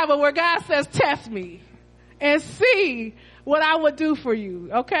in the Bible where God says test me and see what I would do for you,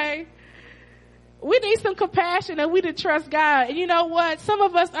 okay? We need some compassion and we need to trust God. And you know what? Some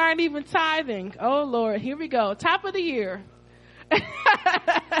of us aren't even tithing. Oh, Lord, here we go. Top of the year.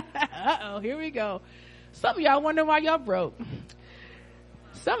 Uh-oh, here we go. Some of y'all wonder why y'all broke.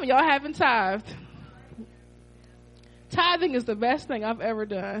 Some of y'all haven't tithed. Tithing is the best thing I've ever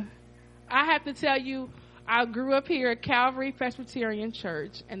done. I have to tell you, I grew up here at Calvary Presbyterian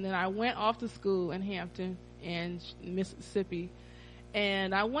Church, and then I went off to school in Hampton in Mississippi.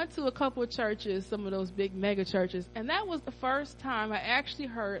 And I went to a couple of churches, some of those big mega churches, and that was the first time I actually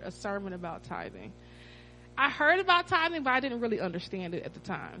heard a sermon about tithing. I heard about tithing, but I didn't really understand it at the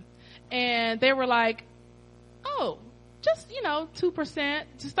time. And they were like, oh, just, 2%,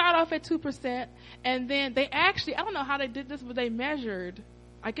 to start off at 2%. And then they actually, I don't know how they did this, but they measured,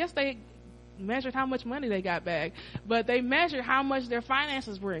 I guess they measured how much money they got back, but they measured how much their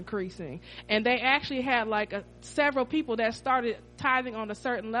finances were increasing. And they actually had several people that started tithing on a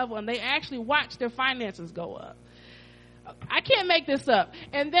certain level, and they actually watched their finances go up. I can't make this up.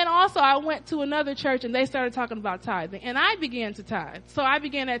 And then also I went to another church and they started talking about tithing, and I began to tithe. So I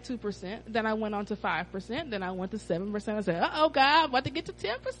began at 2%, then I went on to 5%, then I went to 7%. I said, uh-oh, God, I'm about to get to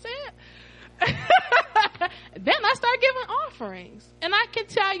 10%. Then I start giving offerings. And I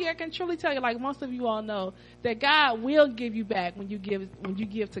can truly tell you, like most of you all know, that God will give you back when you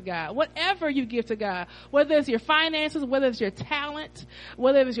give to God. Whatever you give to God, whether it's your finances, whether it's your talent,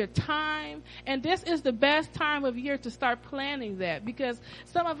 whether it's your time. And this is the best time of year to start planning that, because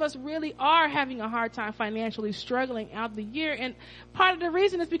some of us really are having a hard time financially struggling out the year. And part of the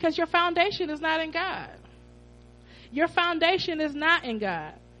reason is because your foundation is not in God. Your foundation is not in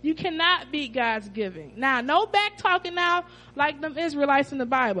God. You cannot beat God's giving. Now, no back talking now like them Israelites in the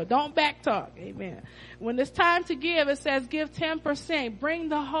Bible. Don't back talk. Amen. When it's time to give, it says give 10%. Bring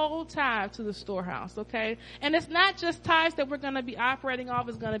the whole tithe to the storehouse, okay? And it's not just tithes that we're going to be operating off.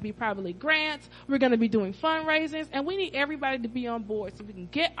 It's going to be probably grants. We're going to be doing fundraisers. And we need everybody to be on board so we can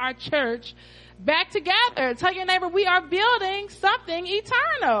get our church back together. Tell your neighbor, we are building something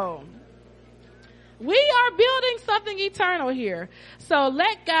eternal. We are building something eternal here. So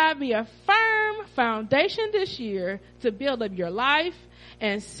let God be a firm foundation this year to build up your life,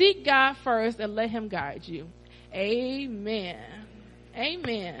 and seek God first and let him guide you. Amen.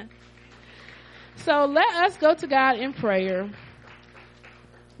 Amen. So let us go to God in prayer.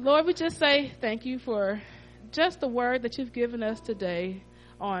 Lord, we just say thank you for just the word that you've given us today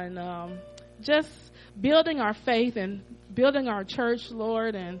on just building our faith and building our church,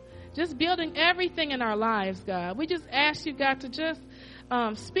 Lord, and just building everything in our lives, God. We just ask you, God, to just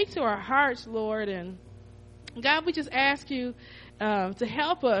speak to our hearts, Lord. And God, we just ask you to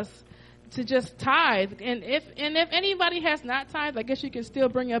help us to just tithe. And if anybody has not tithed, I guess you can still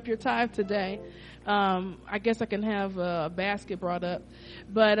bring up your tithe today. I guess I can have a basket brought up.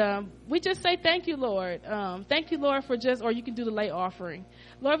 But we just say thank you, Lord. Thank you, Lord, for just, or you can do the late offering.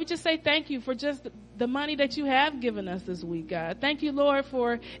 Lord, we just say thank you for just the money that you have given us this week, God. Thank you, Lord,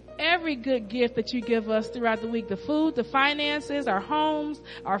 for every good gift that you give us throughout the week. The food, the finances, our homes,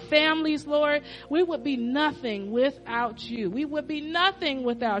 our families, Lord. We would be nothing without you. We would be nothing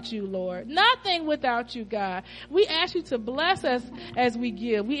without you, Lord. Nothing without you, God. We ask you to bless us as we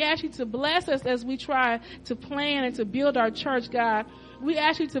give. We ask you to bless us as we try to plan and to build our church, God. We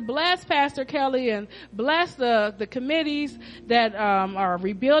ask you to bless Pastor Kelly and bless the committees that are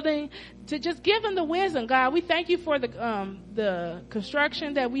rebuilding, to just give them the wisdom, God. We thank you for the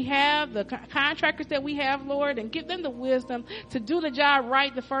construction that we have, the contractors that we have, Lord, and give them the wisdom to do the job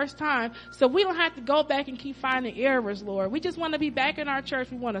right the first time, so we don't have to go back and keep finding errors, Lord. We just want to be back in our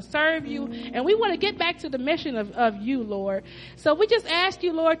church. We want to serve you, and we want to get back to the mission of you, Lord. So we just ask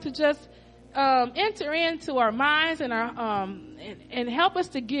you, Lord, to just enter into our minds and our and help us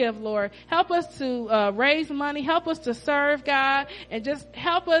to give, Lord. Help us to raise money. Help us to serve, God, and just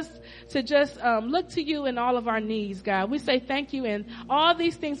help us to just look to you in all of our needs, God. We say thank you, and all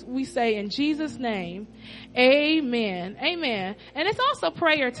these things we say in Jesus' name. Amen. Amen. And it's also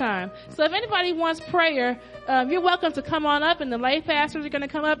prayer time. So if anybody wants prayer, you're welcome to come on up, and the lay pastors are going to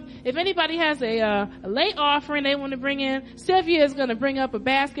come up. If anybody has a late offering they want to bring in, Sylvia is going to bring up a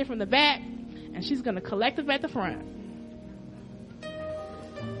basket from the back, and she's going to collect them at the front.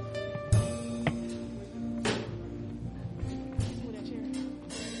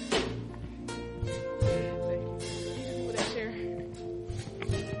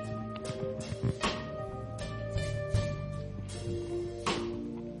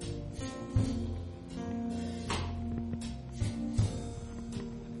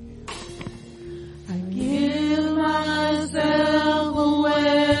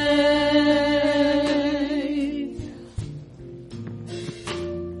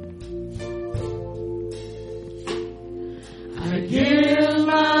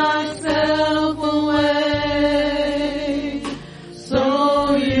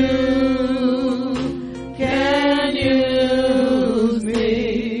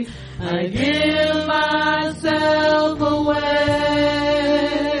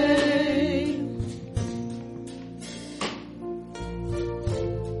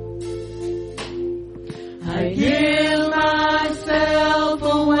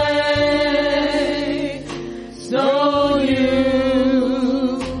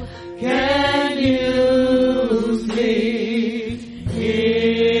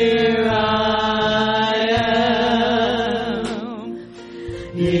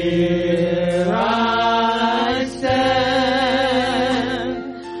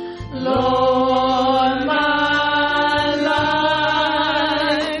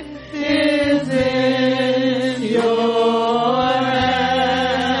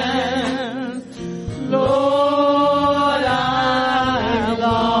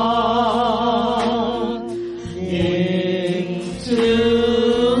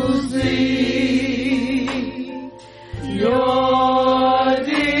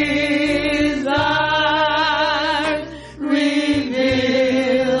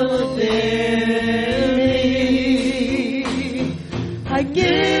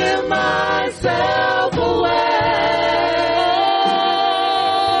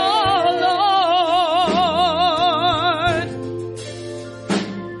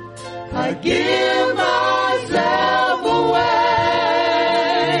 I give myself away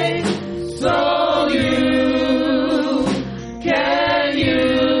so you can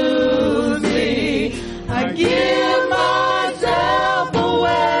use me. I give myself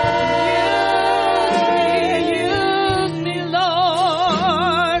away. Use me,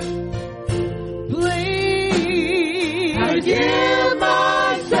 Lord. Please. I give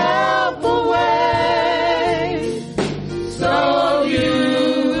myself away so you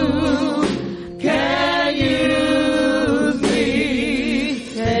can use me.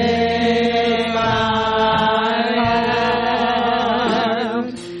 Take my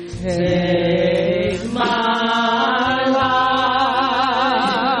life. Take my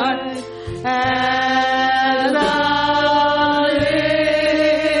life as a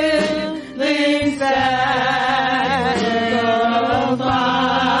living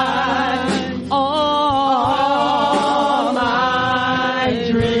sacrifice. All my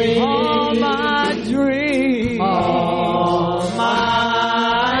dreams, all my dreams, all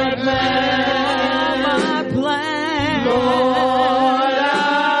my plans, Lord, I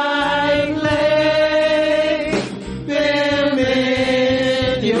lay them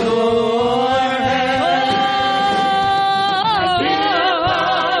in your hands.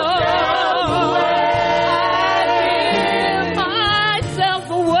 I give myself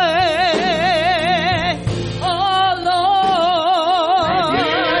away. Oh Lord, I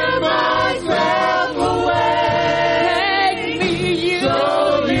give myself away. Take me,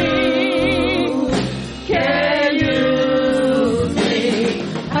 use me. Can use me?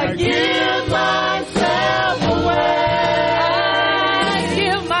 I give myself away. I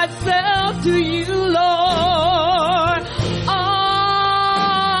give myself to you, Lord.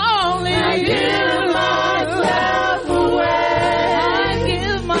 Only I give myself away. I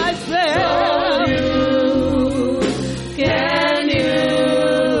give myself. So you can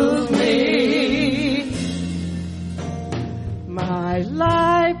use me. My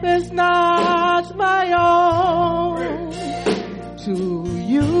life is not my own. To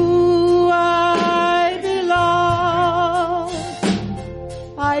you I belong.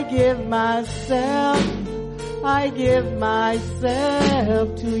 I give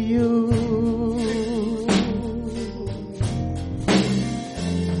myself to you.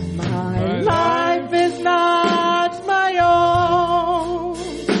 My life is not my own.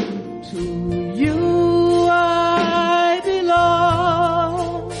 To you I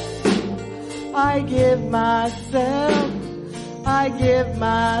belong. I give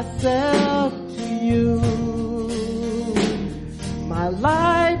myself to you. My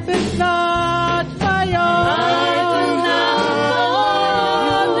life is not my own.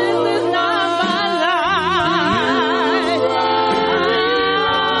 This is not my life.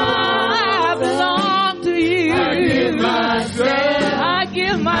 I belong to you. I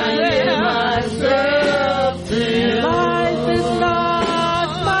give myself to you. Life is not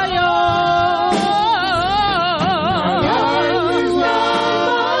my own.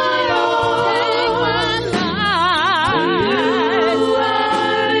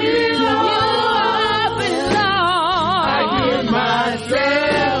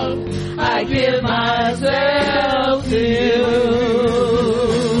 I give myself to you.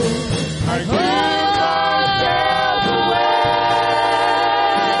 I give myself away.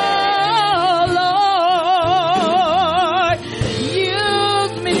 Oh Lord,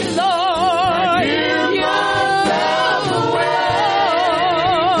 use me, Lord. I give myself away.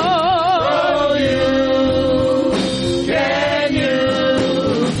 So you can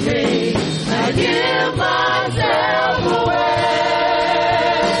use me. I give myself away.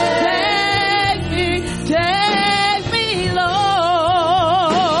 Take me, Lord.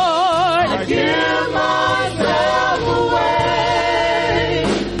 I give myself away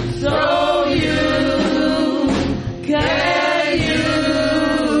so you can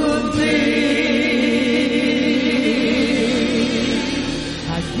use me.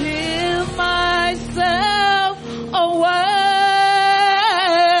 I give myself away.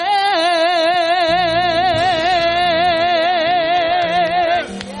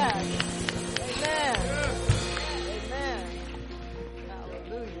 Yes. Amen. Amen.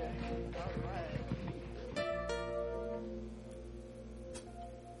 Hallelujah. All right.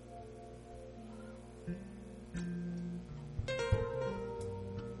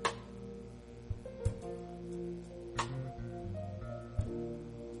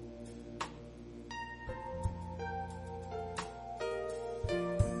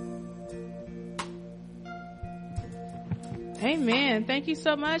 Amen. Thank you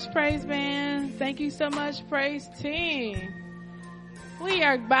so much, Praise Band. Thank you so much, Praise Team. We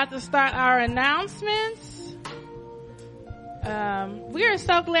are about to start our announcements. We are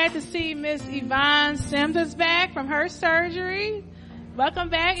so glad to see Miss Yvonne Sims is back from her surgery. Welcome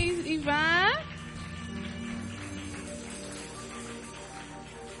back, Yvonne.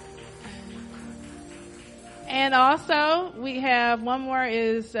 And also, we have one more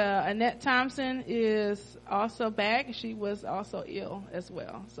is Annette Thompson is also back. She was also ill as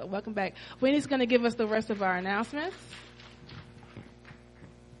well. So welcome back. Winnie's going to give us the rest of our announcements.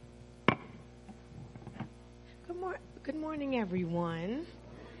 Good morning, everyone.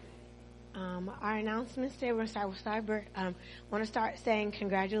 Our announcements today, we're going to start with Cyber. Want to start saying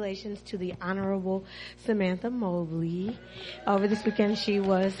congratulations to the Honorable Samantha Mobley. Over this weekend, she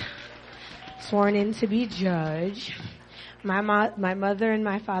was sworn in to be judge. My mother and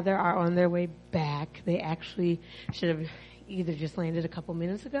my father are on their way back. They actually should have either just landed a couple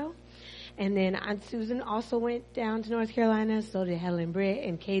minutes ago. And then Aunt Susan also went down to North Carolina. So did Helen Britt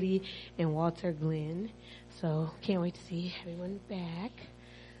and Katie and Walter Glenn. So can't wait to see everyone back.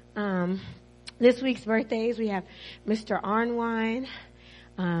 This week's birthdays, we have Mr. Arnwine,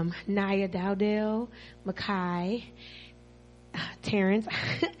 Naya Dowdell, Mackay, Terrence.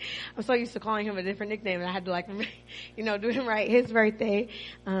 I'm so used to calling him a different nickname, and I had to do him right. His birthday,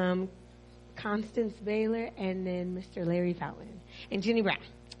 Constance Baylor, and then Mr. Larry Fountain and Jenny Brown.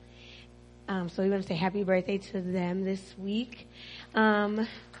 So we want to say happy birthday to them this week.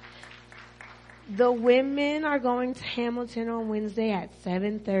 The women are going to Hamilton on Wednesday at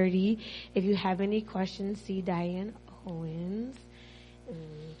 7:30. If you have any questions, see Diane Owens.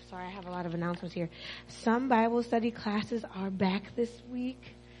 Sorry, I have a lot of announcements here. Some Bible study classes are back this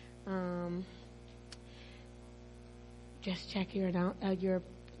week. Just check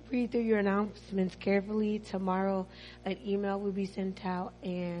read through your announcements carefully. Tomorrow, an email will be sent out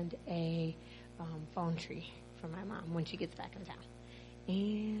and a phone tree for my mom when she gets back in town.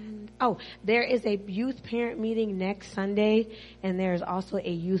 And, there is a youth parent meeting next Sunday, and there's also a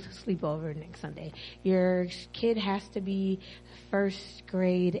youth sleepover next Sunday. Your kid has to be first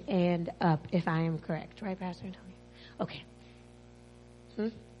grade and up, if I am correct. Right, Pastor Antonio? Okay.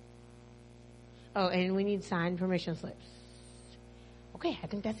 Oh, and we need signed permission slips. Okay, I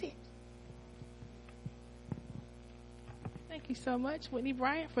think that's it. Thank you so much, Whitney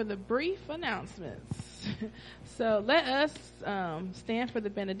Bryant, for the brief announcements. So let us stand for the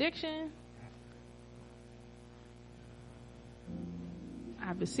benediction.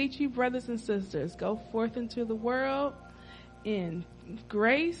 I beseech you, brothers and sisters, go forth into the world in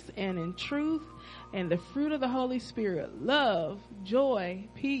grace and in truth and the fruit of the Holy Spirit: love, joy,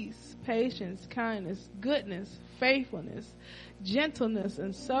 peace, patience, kindness, goodness, faithfulness, gentleness,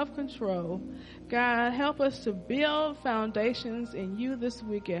 and self-control. God, help us to build foundations in you this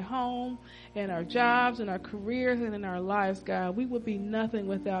week at home, in our jobs, in our careers, and in our lives, God. We would be nothing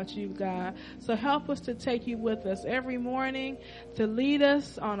without you, God. So help us to take you with us every morning, to lead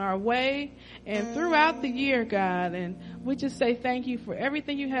us on our way and throughout the year, God. And we just say thank you for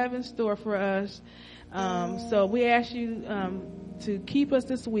everything you have in store for us. So we ask you to keep us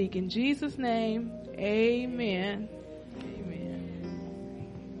this week. In Jesus' name, amen.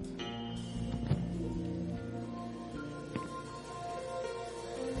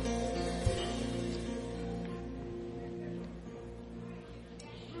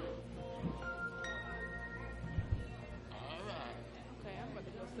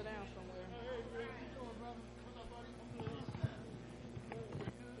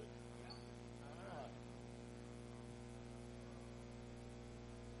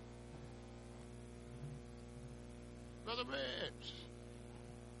 Brother Rich.